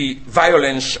 the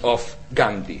violence of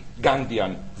Gandhi,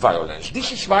 Gandhian violence.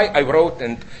 This is why I wrote,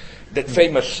 and that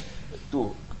famous,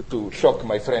 to shock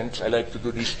my friends, I like to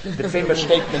do this, the famous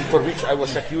statement for which I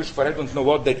was accused for I don't know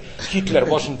what, that Hitler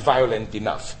wasn't violent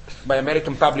enough. My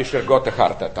American publisher got a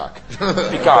heart attack.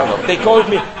 Picano. They called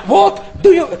me,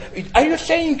 are you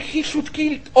saying he should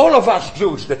kill all of us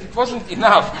Jews, that it wasn't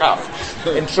enough, half,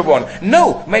 and so on.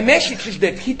 No, my message is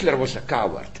that Hitler was a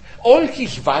coward. All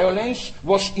his violence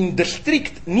was, in the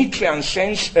strict Nietzschean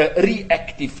sense,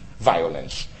 reactive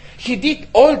violence. He did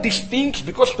all these things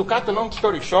because, to cut a long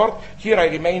story short, here I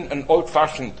remain an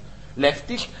old-fashioned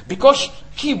leftist, because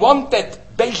he wanted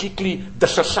basically the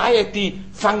society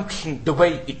function the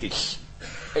way it is.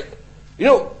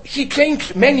 He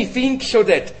changed many things so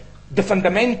that the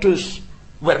fundamentals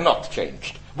were not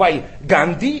changed. While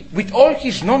Gandhi, with all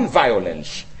his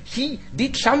non-violence, he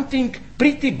did something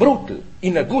pretty brutal,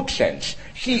 in a good sense.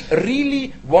 He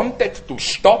really wanted to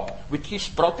stop, with his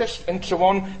protest and so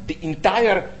on, the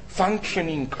entire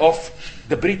functioning of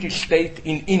the British state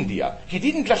in India. He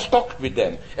didn't just talk with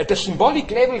them. At a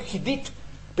symbolic level, he did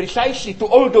precisely to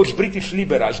all those British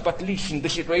liberals, but listen, the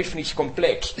situation is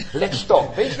complex. Let's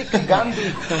talk. Basically,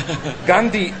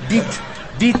 Gandhi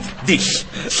did this.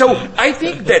 So I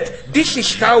think that this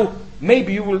is how,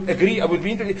 maybe you will agree, I will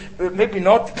be interested, maybe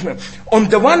not. On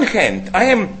the one hand, I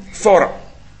am for,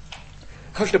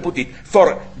 how should I put it,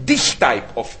 for this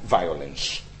type of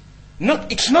violence.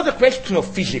 It's not a question of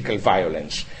physical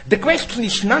violence. The question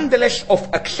is nonetheless of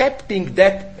accepting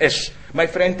that, as my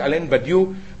friend Alain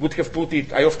Badiou would have put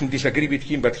it, I often disagree with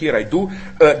him, but here I do,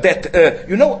 that,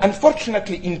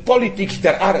 unfortunately in politics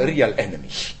there are real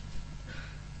enemies.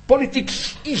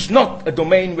 Politics is not a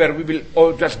domain where we will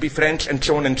all just be friends and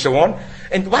so on and so on.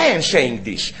 And why I'm saying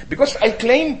this? Because I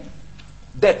claim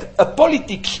that a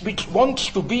politics which wants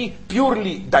to be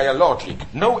purely dialogic,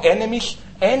 no enemies,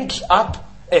 ends up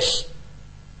as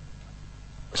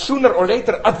sooner or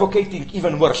later advocating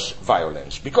even worse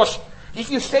violence. Because if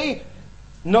you say,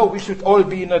 no, we should all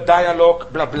be in a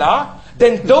dialogue, blah, blah,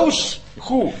 then those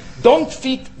who don't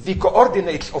fit the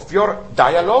coordinates of your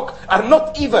dialogue are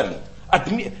not even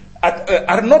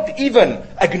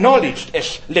acknowledged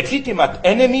as legitimate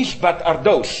enemies, but are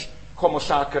those Homo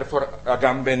sacer for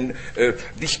Agamben,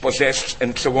 dispossessed,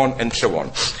 and so on and so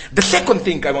on. The second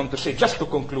thing I want to say, just to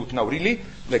conclude now, really,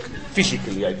 like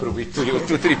physically I prove it to you,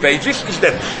 2-3 pages, is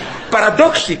that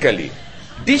paradoxically,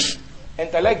 this, and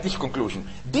I like this conclusion,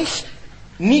 this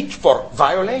need for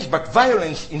violence, but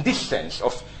violence in this sense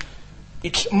of,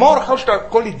 it's more, how should I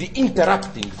call it, the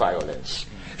interrupting violence,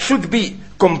 should be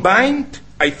combined,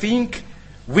 I think,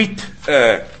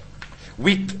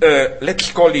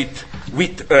 let's call it,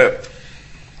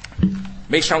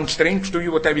 may sound strange to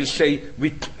you what I will say,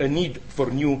 with a need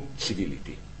for new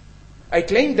civility. I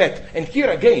claim that, and here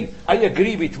again, I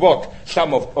agree with what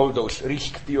some of all those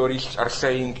risk theorists are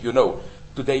saying,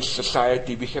 today's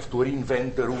society, we have to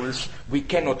reinvent the rules. We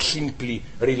cannot simply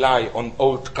rely on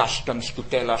old customs to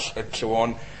tell us and so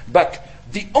on. But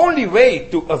the only way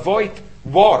to avoid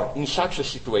war in such a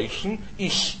situation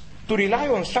is to rely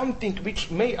on something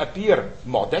which may appear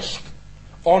modest,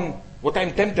 on what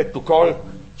I'm tempted to call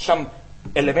some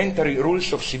elementary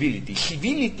rules of civility.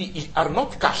 Civility are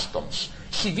not customs.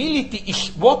 Civility is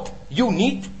what you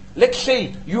need. Let's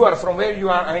say you are from where you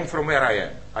are, I'm from where I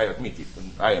am. I admit it.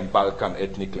 I am Balkan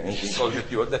ethnically, anything called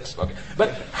you, that's okay.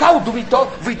 But how do we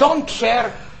talk? We don't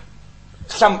share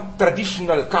some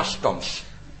traditional customs.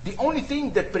 The only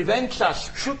thing that prevents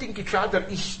us shooting each other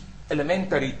is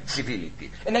elementary civility.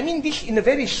 And I mean this in a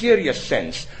very serious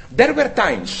sense. There were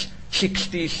times,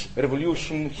 60s,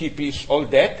 revolution, hippies, all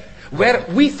that, where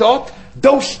we thought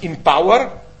those in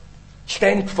power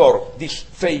stand for this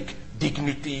fake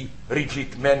dignity,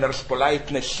 rigid manners,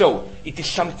 politeness, so it is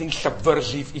something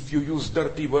subversive if you use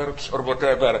dirty words or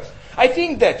whatever. I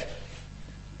think that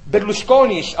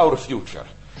Berlusconi is our future,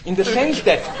 in the sense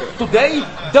that today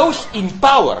those in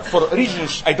power, for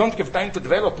reasons I don't have time to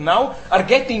develop now, are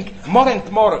getting more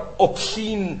and more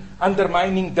obscene,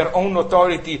 undermining their own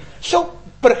authority. So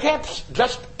perhaps,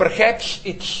 just perhaps,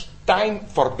 it's time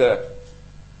for the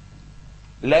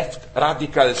left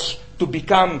radicals to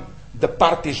become the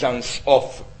partisans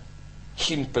of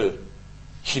simple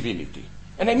civility.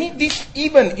 And I mean this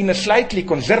even in a slightly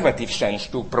conservative sense,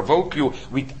 to provoke you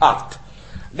with art.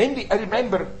 I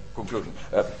remember, conclusion,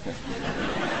 a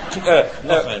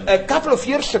couple of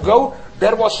years ago,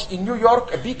 there was in New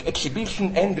York a big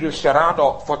exhibition, Andrew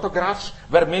Serrano photographs,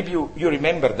 where maybe you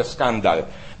remember the scandal.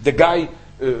 The guy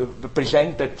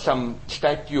presented some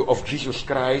statue of Jesus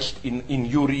Christ in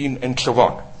urine and so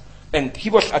on. And he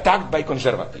was attacked by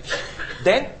conservatives.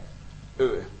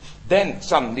 Then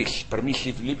some these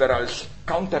permissive liberals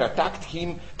counterattacked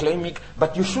him, claiming,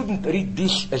 but you shouldn't read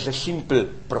this as a simple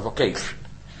provocation.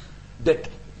 That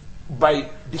by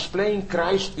displaying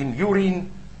Christ in urine,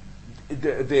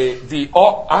 the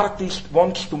artist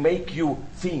wants to make you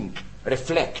think,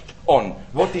 reflect on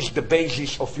what is the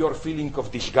basis of your feeling of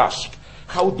disgust.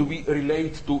 How do we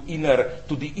relate to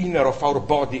the inner of our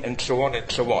body, and so on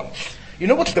and so on. You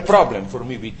know what's the problem for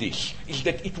me with this? Is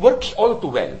that it works all too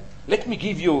well. Let me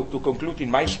give you, to conclude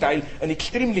in my style, an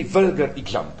extremely vulgar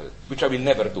example, which I will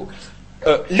never do.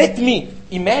 Let me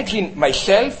imagine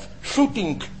myself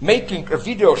making a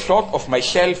video shot of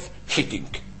myself shitting.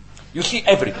 You see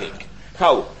everything.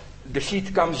 How the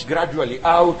shit comes gradually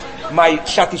out, my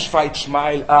satisfied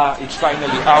smile, it's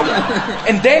finally out.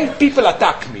 And then people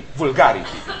attack me, vulgarity.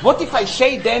 What if I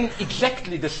say then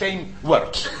exactly the same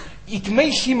words? It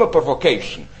may seem a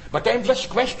provocation, but I'm just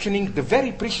questioning the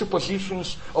very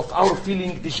presuppositions of our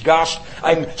feeling disgust.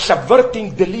 I'm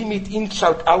subverting the limit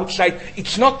inside, outside.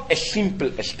 It's not as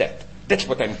simple as that. That's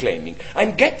what I'm claiming.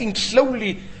 I'm getting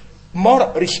slowly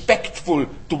more respectful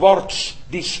towards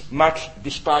these much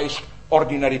despised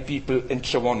ordinary people, and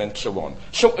so on and so on.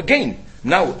 So again,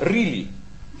 now really,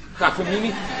 half a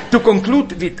minute, to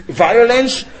conclude with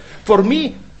violence, for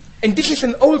me, and this is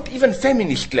an old, even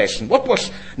feminist lesson. What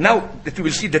was, now that you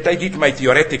will see that I did my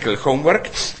theoretical homework,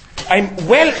 I'm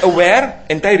well aware,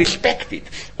 and I respect it,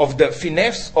 of the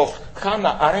finesse of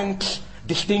Hannah Arendt's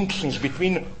distinctions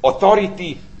between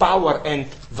authority, power, and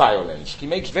violence. He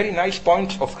makes very nice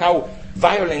points of how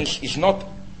violence is not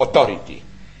authority.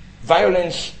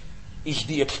 Violence is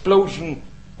the explosion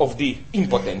of the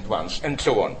impotent ones, and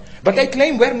so on. But I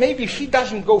claim where maybe she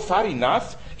doesn't go far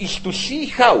enough is to see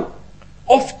how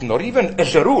often, or even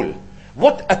as a rule,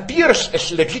 what appears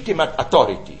as legitimate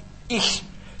authority is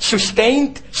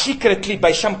sustained secretly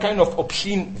by some kind of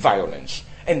obscene violence.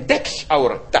 And that's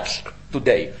our task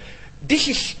today. This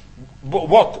is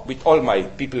what, with all my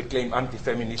people claim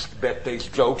anti-feminist bad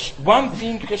taste jokes, one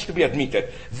thing has to be admitted.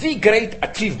 The great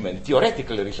achievement,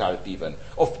 theoretical result even,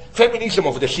 of feminism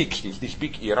of the 60s, this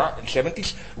big era, and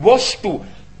 70s, was to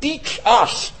teach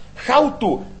us how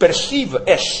to perceive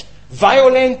as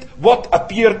violent what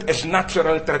appeared as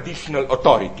natural traditional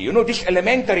authority. You know, this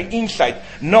elementary insight,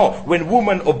 no, when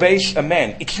woman obeys a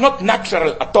man, it's not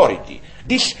natural authority.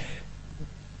 This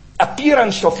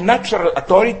appearance of natural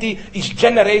authority is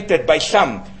generated by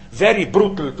some very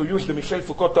brutal, to use the Michel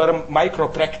Foucault term,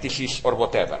 micro-practices or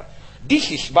whatever. This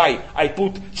is why I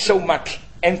put so much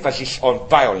emphasis on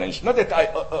violence. Not that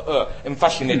I am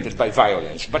fascinated by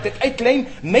violence, but that I claim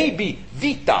maybe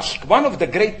the task, one of the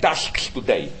great tasks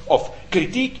today of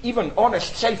critique, even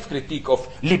honest self-critique of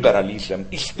liberalism,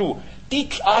 is to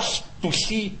teach us to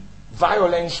see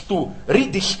violence, to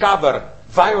rediscover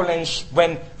violence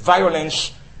when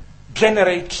violence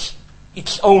generates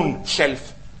its own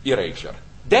self-erasure.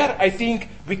 There, I think,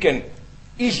 we can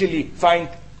easily find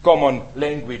common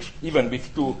language, even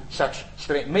with two such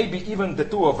strange. Maybe even the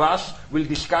two of us will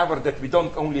discover that we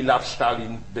don't only love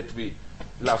Stalin, that we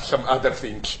love some other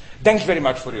things. Thanks very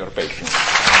much for your patience.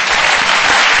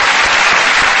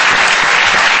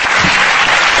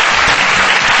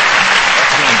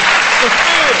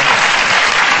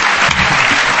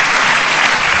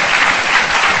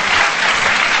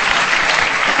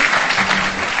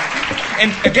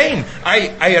 And again,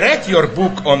 I read your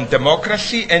book on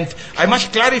democracy, and I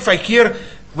must clarify here,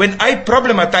 when I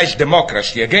problematize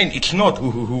democracy, again, it's not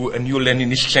a new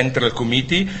Leninist Central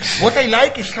Committee. What I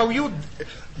like is how you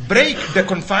break the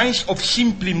confines of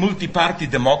simply multi-party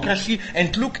democracy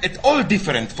and look at all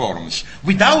different forms.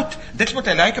 Without, that's what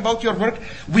I like about your work,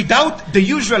 without the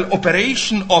usual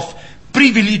operation of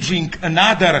privileging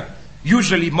another,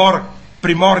 usually more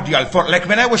primordial. Like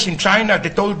when I was in China, they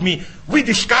told me, we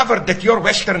discovered that your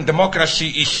Western democracy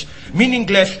is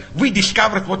meaningless. We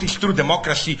discovered what is true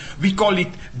democracy. We call it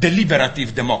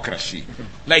deliberative democracy.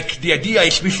 Like the idea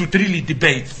is we should really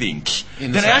debate things.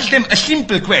 Then I asked them a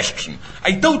simple question.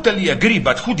 I totally agree,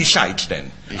 but who decides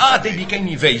then? They became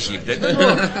evasive.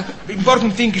 The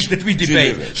important thing is that we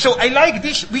debate. So I like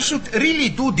this. We should really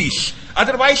do this.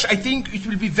 Otherwise, I think it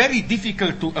will be very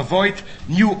difficult to avoid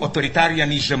new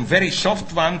authoritarianism, very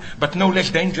soft one, but no less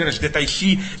dangerous, that I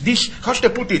see this, how should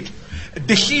I put it,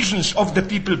 decisions of the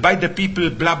people, by the people,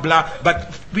 blah, blah, but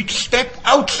which step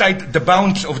outside the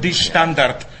bounds of this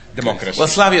standard democracy. Well,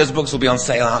 Slavio's books will be on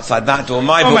sale outside that door.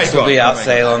 My books will be out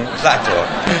sale on that door.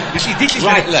 You see, this is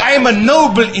I am a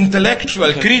noble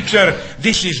intellectual creature.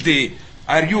 This is the...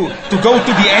 Are you, to go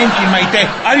to the end in my text,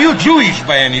 are you Jewish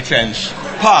by any chance?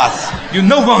 Pass. You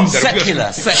no wonder.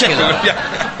 Secular. Yeah.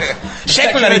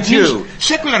 Secular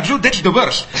Jew, that's the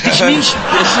worst.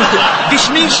 This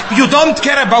means you don't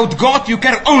care about God, you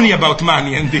care only about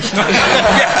money and this.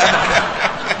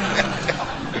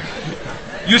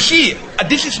 You see,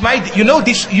 this is my,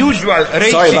 this usual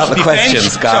racist Sorry about the defense.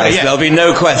 questions, guys. Sorry, yeah. There'll be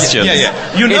no questions. Yeah.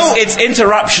 It's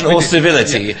interruption or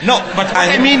civility. Yeah. No, but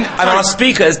I mean... And our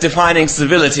speaker is defining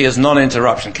civility as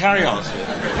non-interruption. Carry on.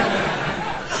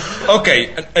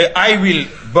 Okay, I will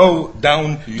bow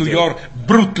down to your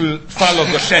brutal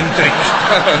phallogocentric.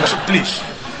 Please.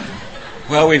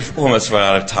 Well, we've almost run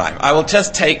out of time. I will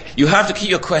just you have to keep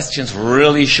your questions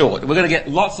really short. We're going to get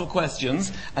lots of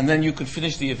questions, and then you can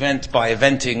finish the event by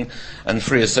eventing and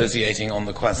free associating on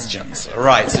the questions.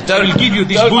 Right, so I will give you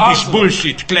this Buddhist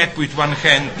bullshit, clap with one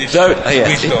hand, this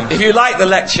wisdom. If you like the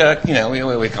lecture,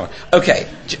 we come. Okay,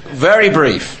 very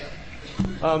brief.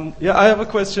 I have a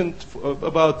question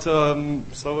about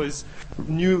Slavoj's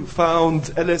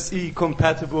newfound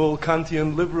LSE-compatible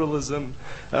Kantian liberalism.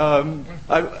 I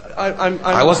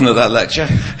wasn't at that lecture.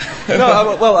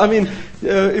 No, well, I mean,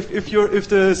 if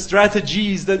the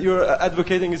strategies that you're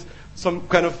advocating is some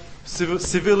kind of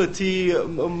civility,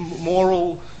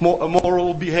 moral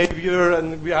behavior,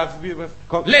 and we have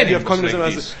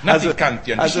communism as a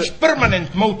Kantian. This is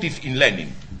permanent motive in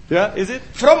Lenin. Yeah, is it?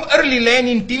 From early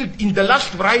Lenin till in the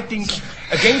last writings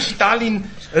against Stalin,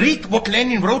 read what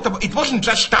Lenin wrote about. It wasn't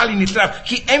just Stalin itself.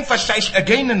 He emphasized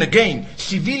again and again,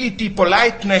 civility,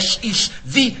 politeness is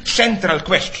the central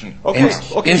question.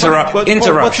 Interruption.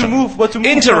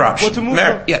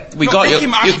 We got you. Let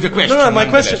him ask the question. No, my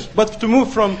question. But to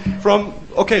move from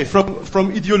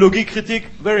ideologie critique,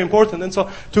 very important, and so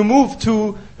to move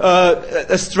to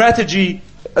a strategy.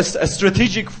 A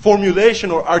strategic formulation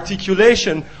or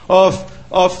articulation of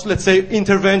let's say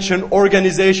intervention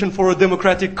organization for a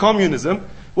democratic communism.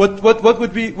 What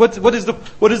is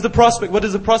the prospect? What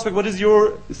is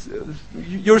your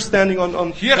standing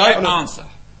on here? Don't answer.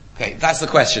 Okay, that's the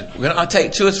question. I'll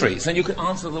take 2 or 3, so then you can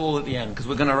answer them all at the end because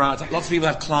we're going to run out. Lots of people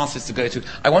have classes to go to.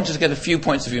 I wanted to get a few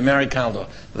points of view. Mary Calder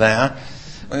there.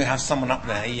 We have someone up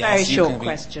there. Yes, very short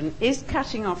question. Is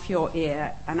cutting off your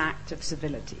ear an act of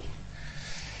civility?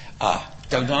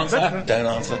 Don't answer. Don't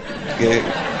answer.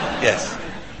 Yes.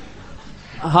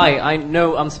 Hi, I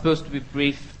know I'm supposed to be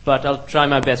brief, but I'll try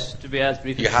my best to be as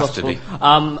brief as possible. You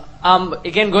have to be.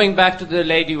 Again, going back to the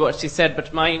lady, what she said,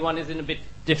 but my one is in a bit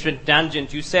different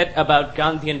tangent. You said about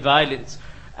Gandhian violence,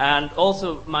 and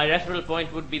also my referral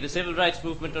point would be the civil rights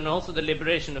movement and also the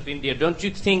liberation of India. Don't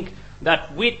you think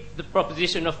that with the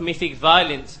proposition of mythic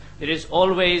violence, there is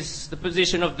always the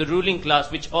position of the ruling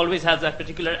class, which always has that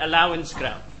particular allowance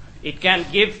ground. It can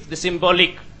give the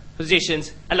symbolic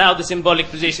positions, allow the symbolic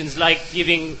positions like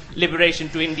giving liberation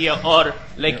to India or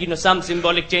some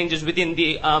symbolic changes within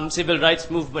the civil rights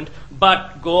movement,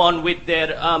 but go on with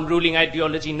their ruling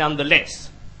ideology nonetheless.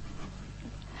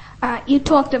 You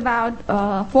talked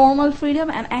about formal freedom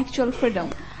and actual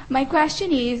freedom. My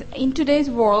question is, in today's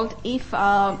world, if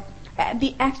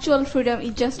the actual freedom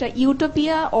is just a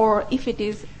utopia or if it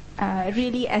is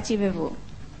really achievable?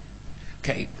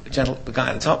 Okay, the guy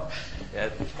at the top.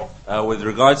 Yeah. With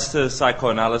regards to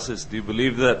psychoanalysis, do you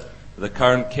believe that the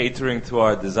current catering to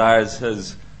our desires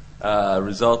has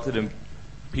resulted in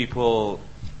people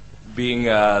being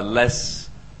less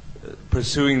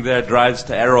pursuing their drives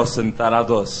to eros and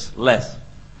thanatos less?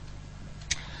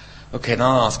 Okay,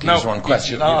 now I'll ask you just one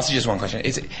question.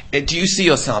 Do you see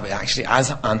yourself actually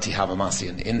as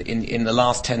anti-Habermasian? In the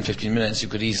last 10, 15 minutes, you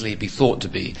could easily be thought to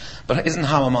be. But isn't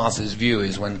Habermas's view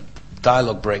is when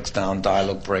dialogue breaks down,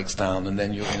 and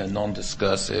then you're in a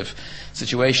non-discursive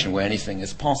situation where anything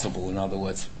is possible, in other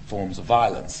words, forms of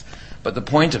violence. But the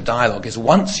point of dialogue is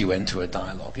once you enter a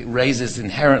dialogue, it raises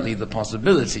inherently the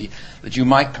possibility that you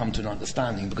might come to an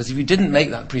understanding, because if you didn't make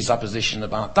that presupposition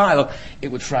about dialogue, it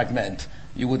would fragment.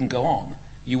 You wouldn't go on.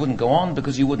 You wouldn't go on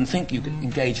because you wouldn't think you could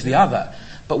engage the other.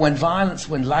 But when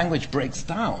language breaks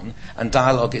down and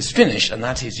dialogue is finished, and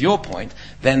that is your point,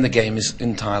 then the game is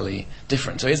entirely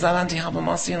different. So is that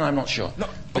anti-Habermasian? I'm not sure. No,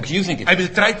 but do you think it is? I will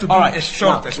try to be as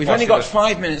short as we've possible. Only got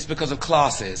 5 minutes because of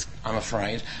classes, I'm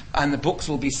afraid, and the books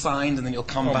will be signed, and then you'll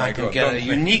come back and get a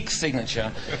unique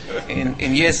signature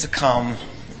in years to come.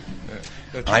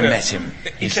 I met him.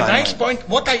 It's a nice point.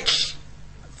 What I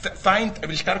find, I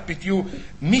will start with you,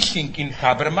 missing in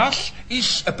Habermas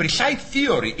is a precise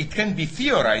theory. It can be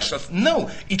theorized of,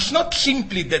 no, it's not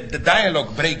simply that the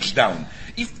dialogue breaks down.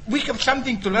 If we have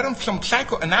something to learn from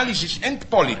psychoanalysis and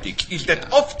politics, is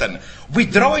that often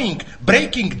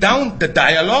breaking down the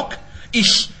dialogue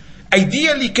is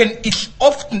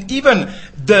often even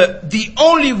the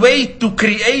only way to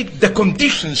create the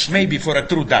conditions maybe for a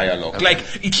true dialogue. Okay. Like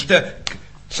it's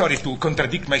sorry to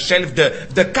contradict myself,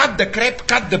 the cut the crap,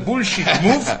 cut the bullshit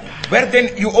move, where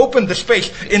then you open the space.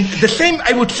 And the same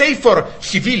I would say for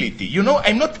civility.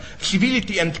 I'm not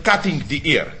civility and cutting the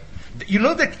ear. You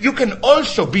know that you can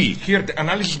also be, here the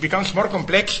analysis becomes more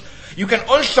complex, you can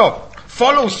also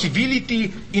follow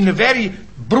civility in a very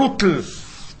brutal,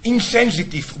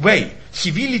 insensitive way.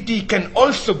 Civility can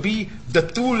also be the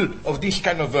tool of this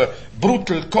kind of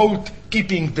brutal code,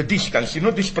 keeping the distance.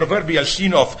 This proverbial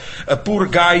scene of a poor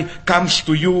guy comes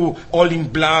to you all in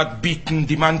blood, beaten,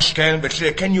 demands help, but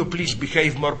say, can you please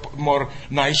behave more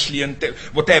nicely and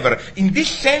whatever. In this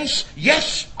sense,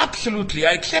 yes, absolutely,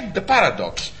 I accept the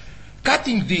paradox.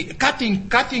 Cutting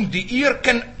the ear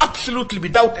can absolutely,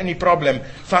 without any problem,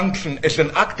 function as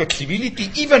an act of civility.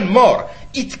 Even more,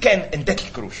 it can, and that's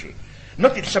crucial.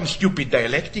 Not in some stupid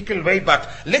dialectical way, but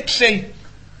let's say,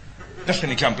 just an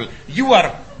example, you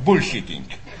are bullshitting.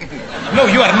 No,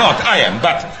 you are not, I am.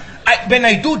 But when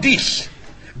I do this,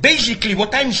 basically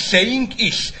what I'm saying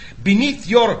is, beneath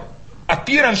your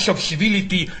appearance of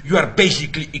civility, you are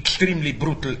basically extremely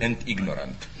brutal and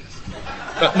ignorant.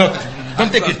 No,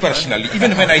 don't take it personally.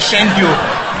 Even when I will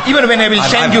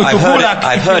send you to Gulag,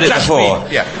 I've heard it before.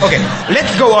 Yeah. Okay.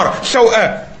 Let's go on. So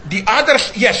the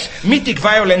others, yes, mythic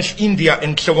violence, India,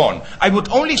 and so on. I would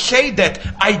only say that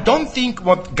I don't think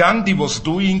what Gandhi was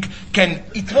doing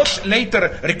it was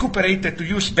later recuperated, to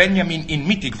use Benjamin, in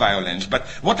mythic violence. But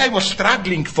what I was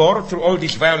struggling for through all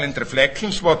these violent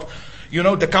reflections,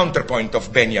 the counterpoint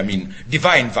of Benjamin,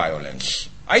 divine violence.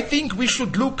 I think we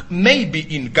should look maybe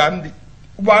in Gandhi,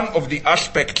 one of the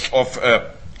aspects of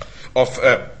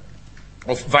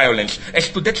violence. As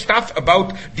to that stuff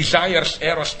about desires,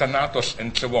 eros, thanatos,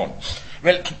 and so on.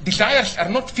 Well, desires are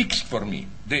not fixed for me.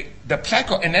 The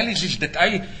psychoanalysis that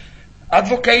I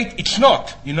advocate, it's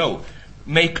not,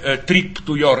 make a trip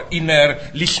to your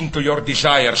inner, listen to your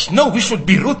desires. No, we should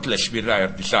be ruthless with our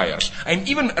desires. I'm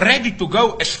even ready to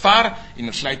go as far, in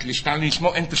a slightly Stalinist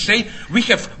mode, and to say we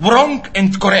have wrong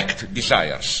and correct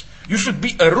desires. You should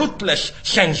be a ruthless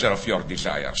censor of your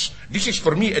desires. This is,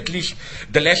 for me, at least,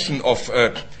 the lesson of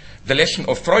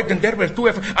Freud. And there were two.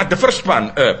 The first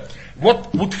one,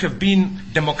 what would have been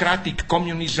democratic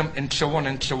communism, and so on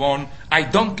and so on. I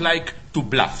don't like to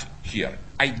bluff here.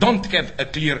 I don't have a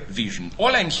clear vision.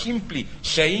 All I'm simply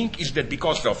saying is that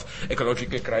because of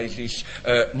ecological crisis,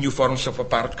 new forms of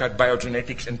apartheid,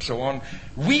 biogenetics, and so on,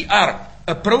 we are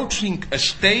approaching a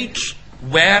stage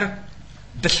where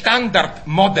the standard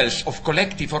models of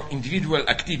collective or individual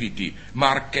activity,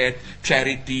 market,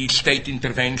 charity, state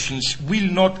interventions,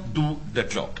 will not do the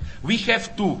job. We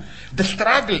have to, the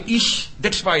struggle is,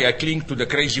 that's why I cling to the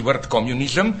crazy word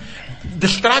communism, the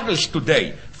struggles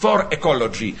today for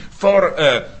ecology, for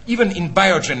even in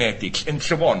biogenetics and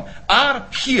so on, are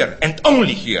here, and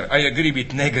only here, I agree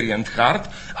with Negri and Hart,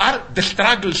 are the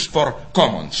struggles for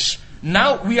commons.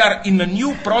 Now we are in a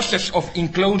new process of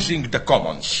enclosing the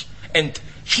commons. And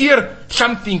here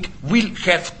something will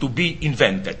have to be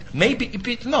invented. Maybe it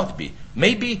will not be.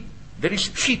 Maybe there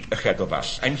is shit ahead of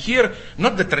us. I'm here,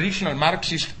 not the traditional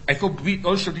Marxist, I hope we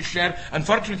also share.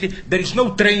 Unfortunately, there is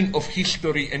no train of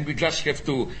history and we just have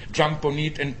to jump on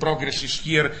it and progress is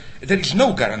here. There is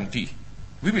no guarantee.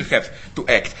 We will have to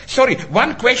act. Sorry,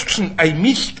 one question I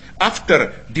missed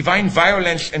after divine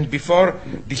violence and before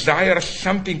desires,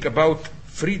 something about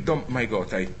freedom. My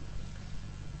God,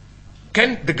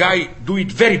 can the guy do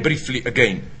it very briefly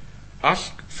again?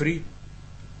 Ask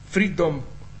freedom.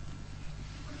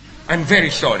 I'm very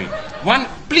sorry.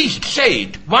 Please say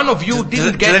it. One of you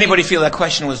didn't get it. Did anybody feel that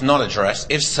question was not addressed?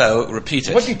 If so, repeat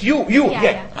it. Was it you?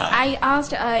 Yeah. I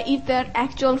asked if that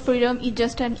actual freedom is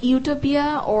just an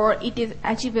utopia or it is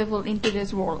achievable in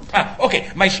today's world.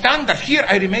 Okay. My standard, here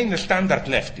I remain a standard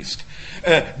leftist.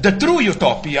 The true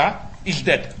utopia is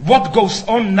that what goes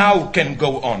on now can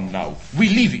go on now. We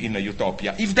live in a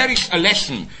utopia. If there is a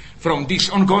lesson from this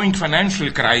ongoing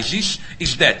financial crisis,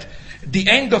 is that the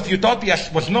end of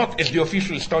utopias was not, as the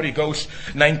official story goes,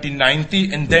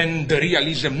 1990 and then the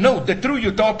realism. No, the true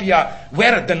utopia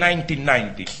were the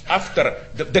 1990s. After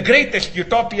the greatest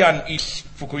utopian is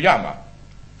Fukuyama,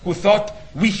 who thought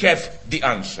we have the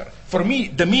answer. For me,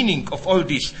 the meaning of all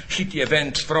these shitty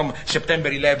events from September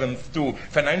 11th to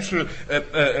financial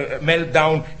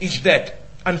meltdown is that,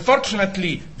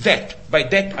 unfortunately, by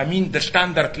that I mean the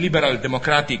standard liberal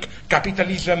democratic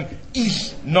capitalism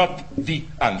is not the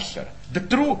answer. The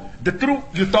true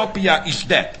utopia is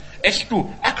that. As to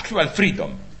actual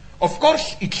freedom, of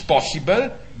course it's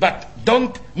possible, but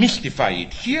don't mystify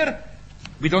it. Here,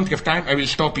 we don't have time, I will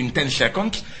stop in 10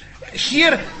 seconds.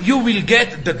 Here you will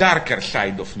get the darker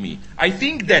side of me. I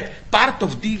think that part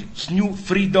of this new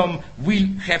freedom will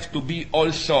have to be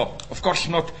also, of course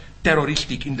not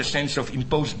terroristic in the sense of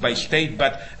imposed by state,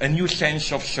 but a new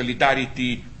sense of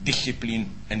solidarity, discipline,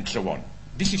 and so on.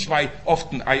 This is why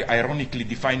often I ironically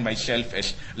define myself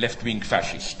as left-wing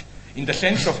fascist. In the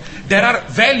sense of there are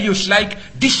values like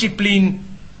discipline,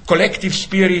 collective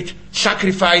spirit,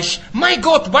 sacrifice. My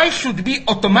God, why should we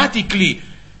automatically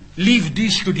leave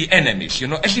this to the enemies?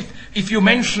 As if you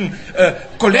mention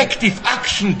collective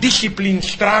action, discipline,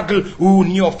 struggle,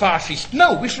 neo-fascist.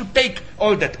 No, we should take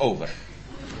all that over.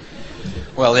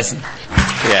 Well, listen.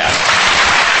 Yeah.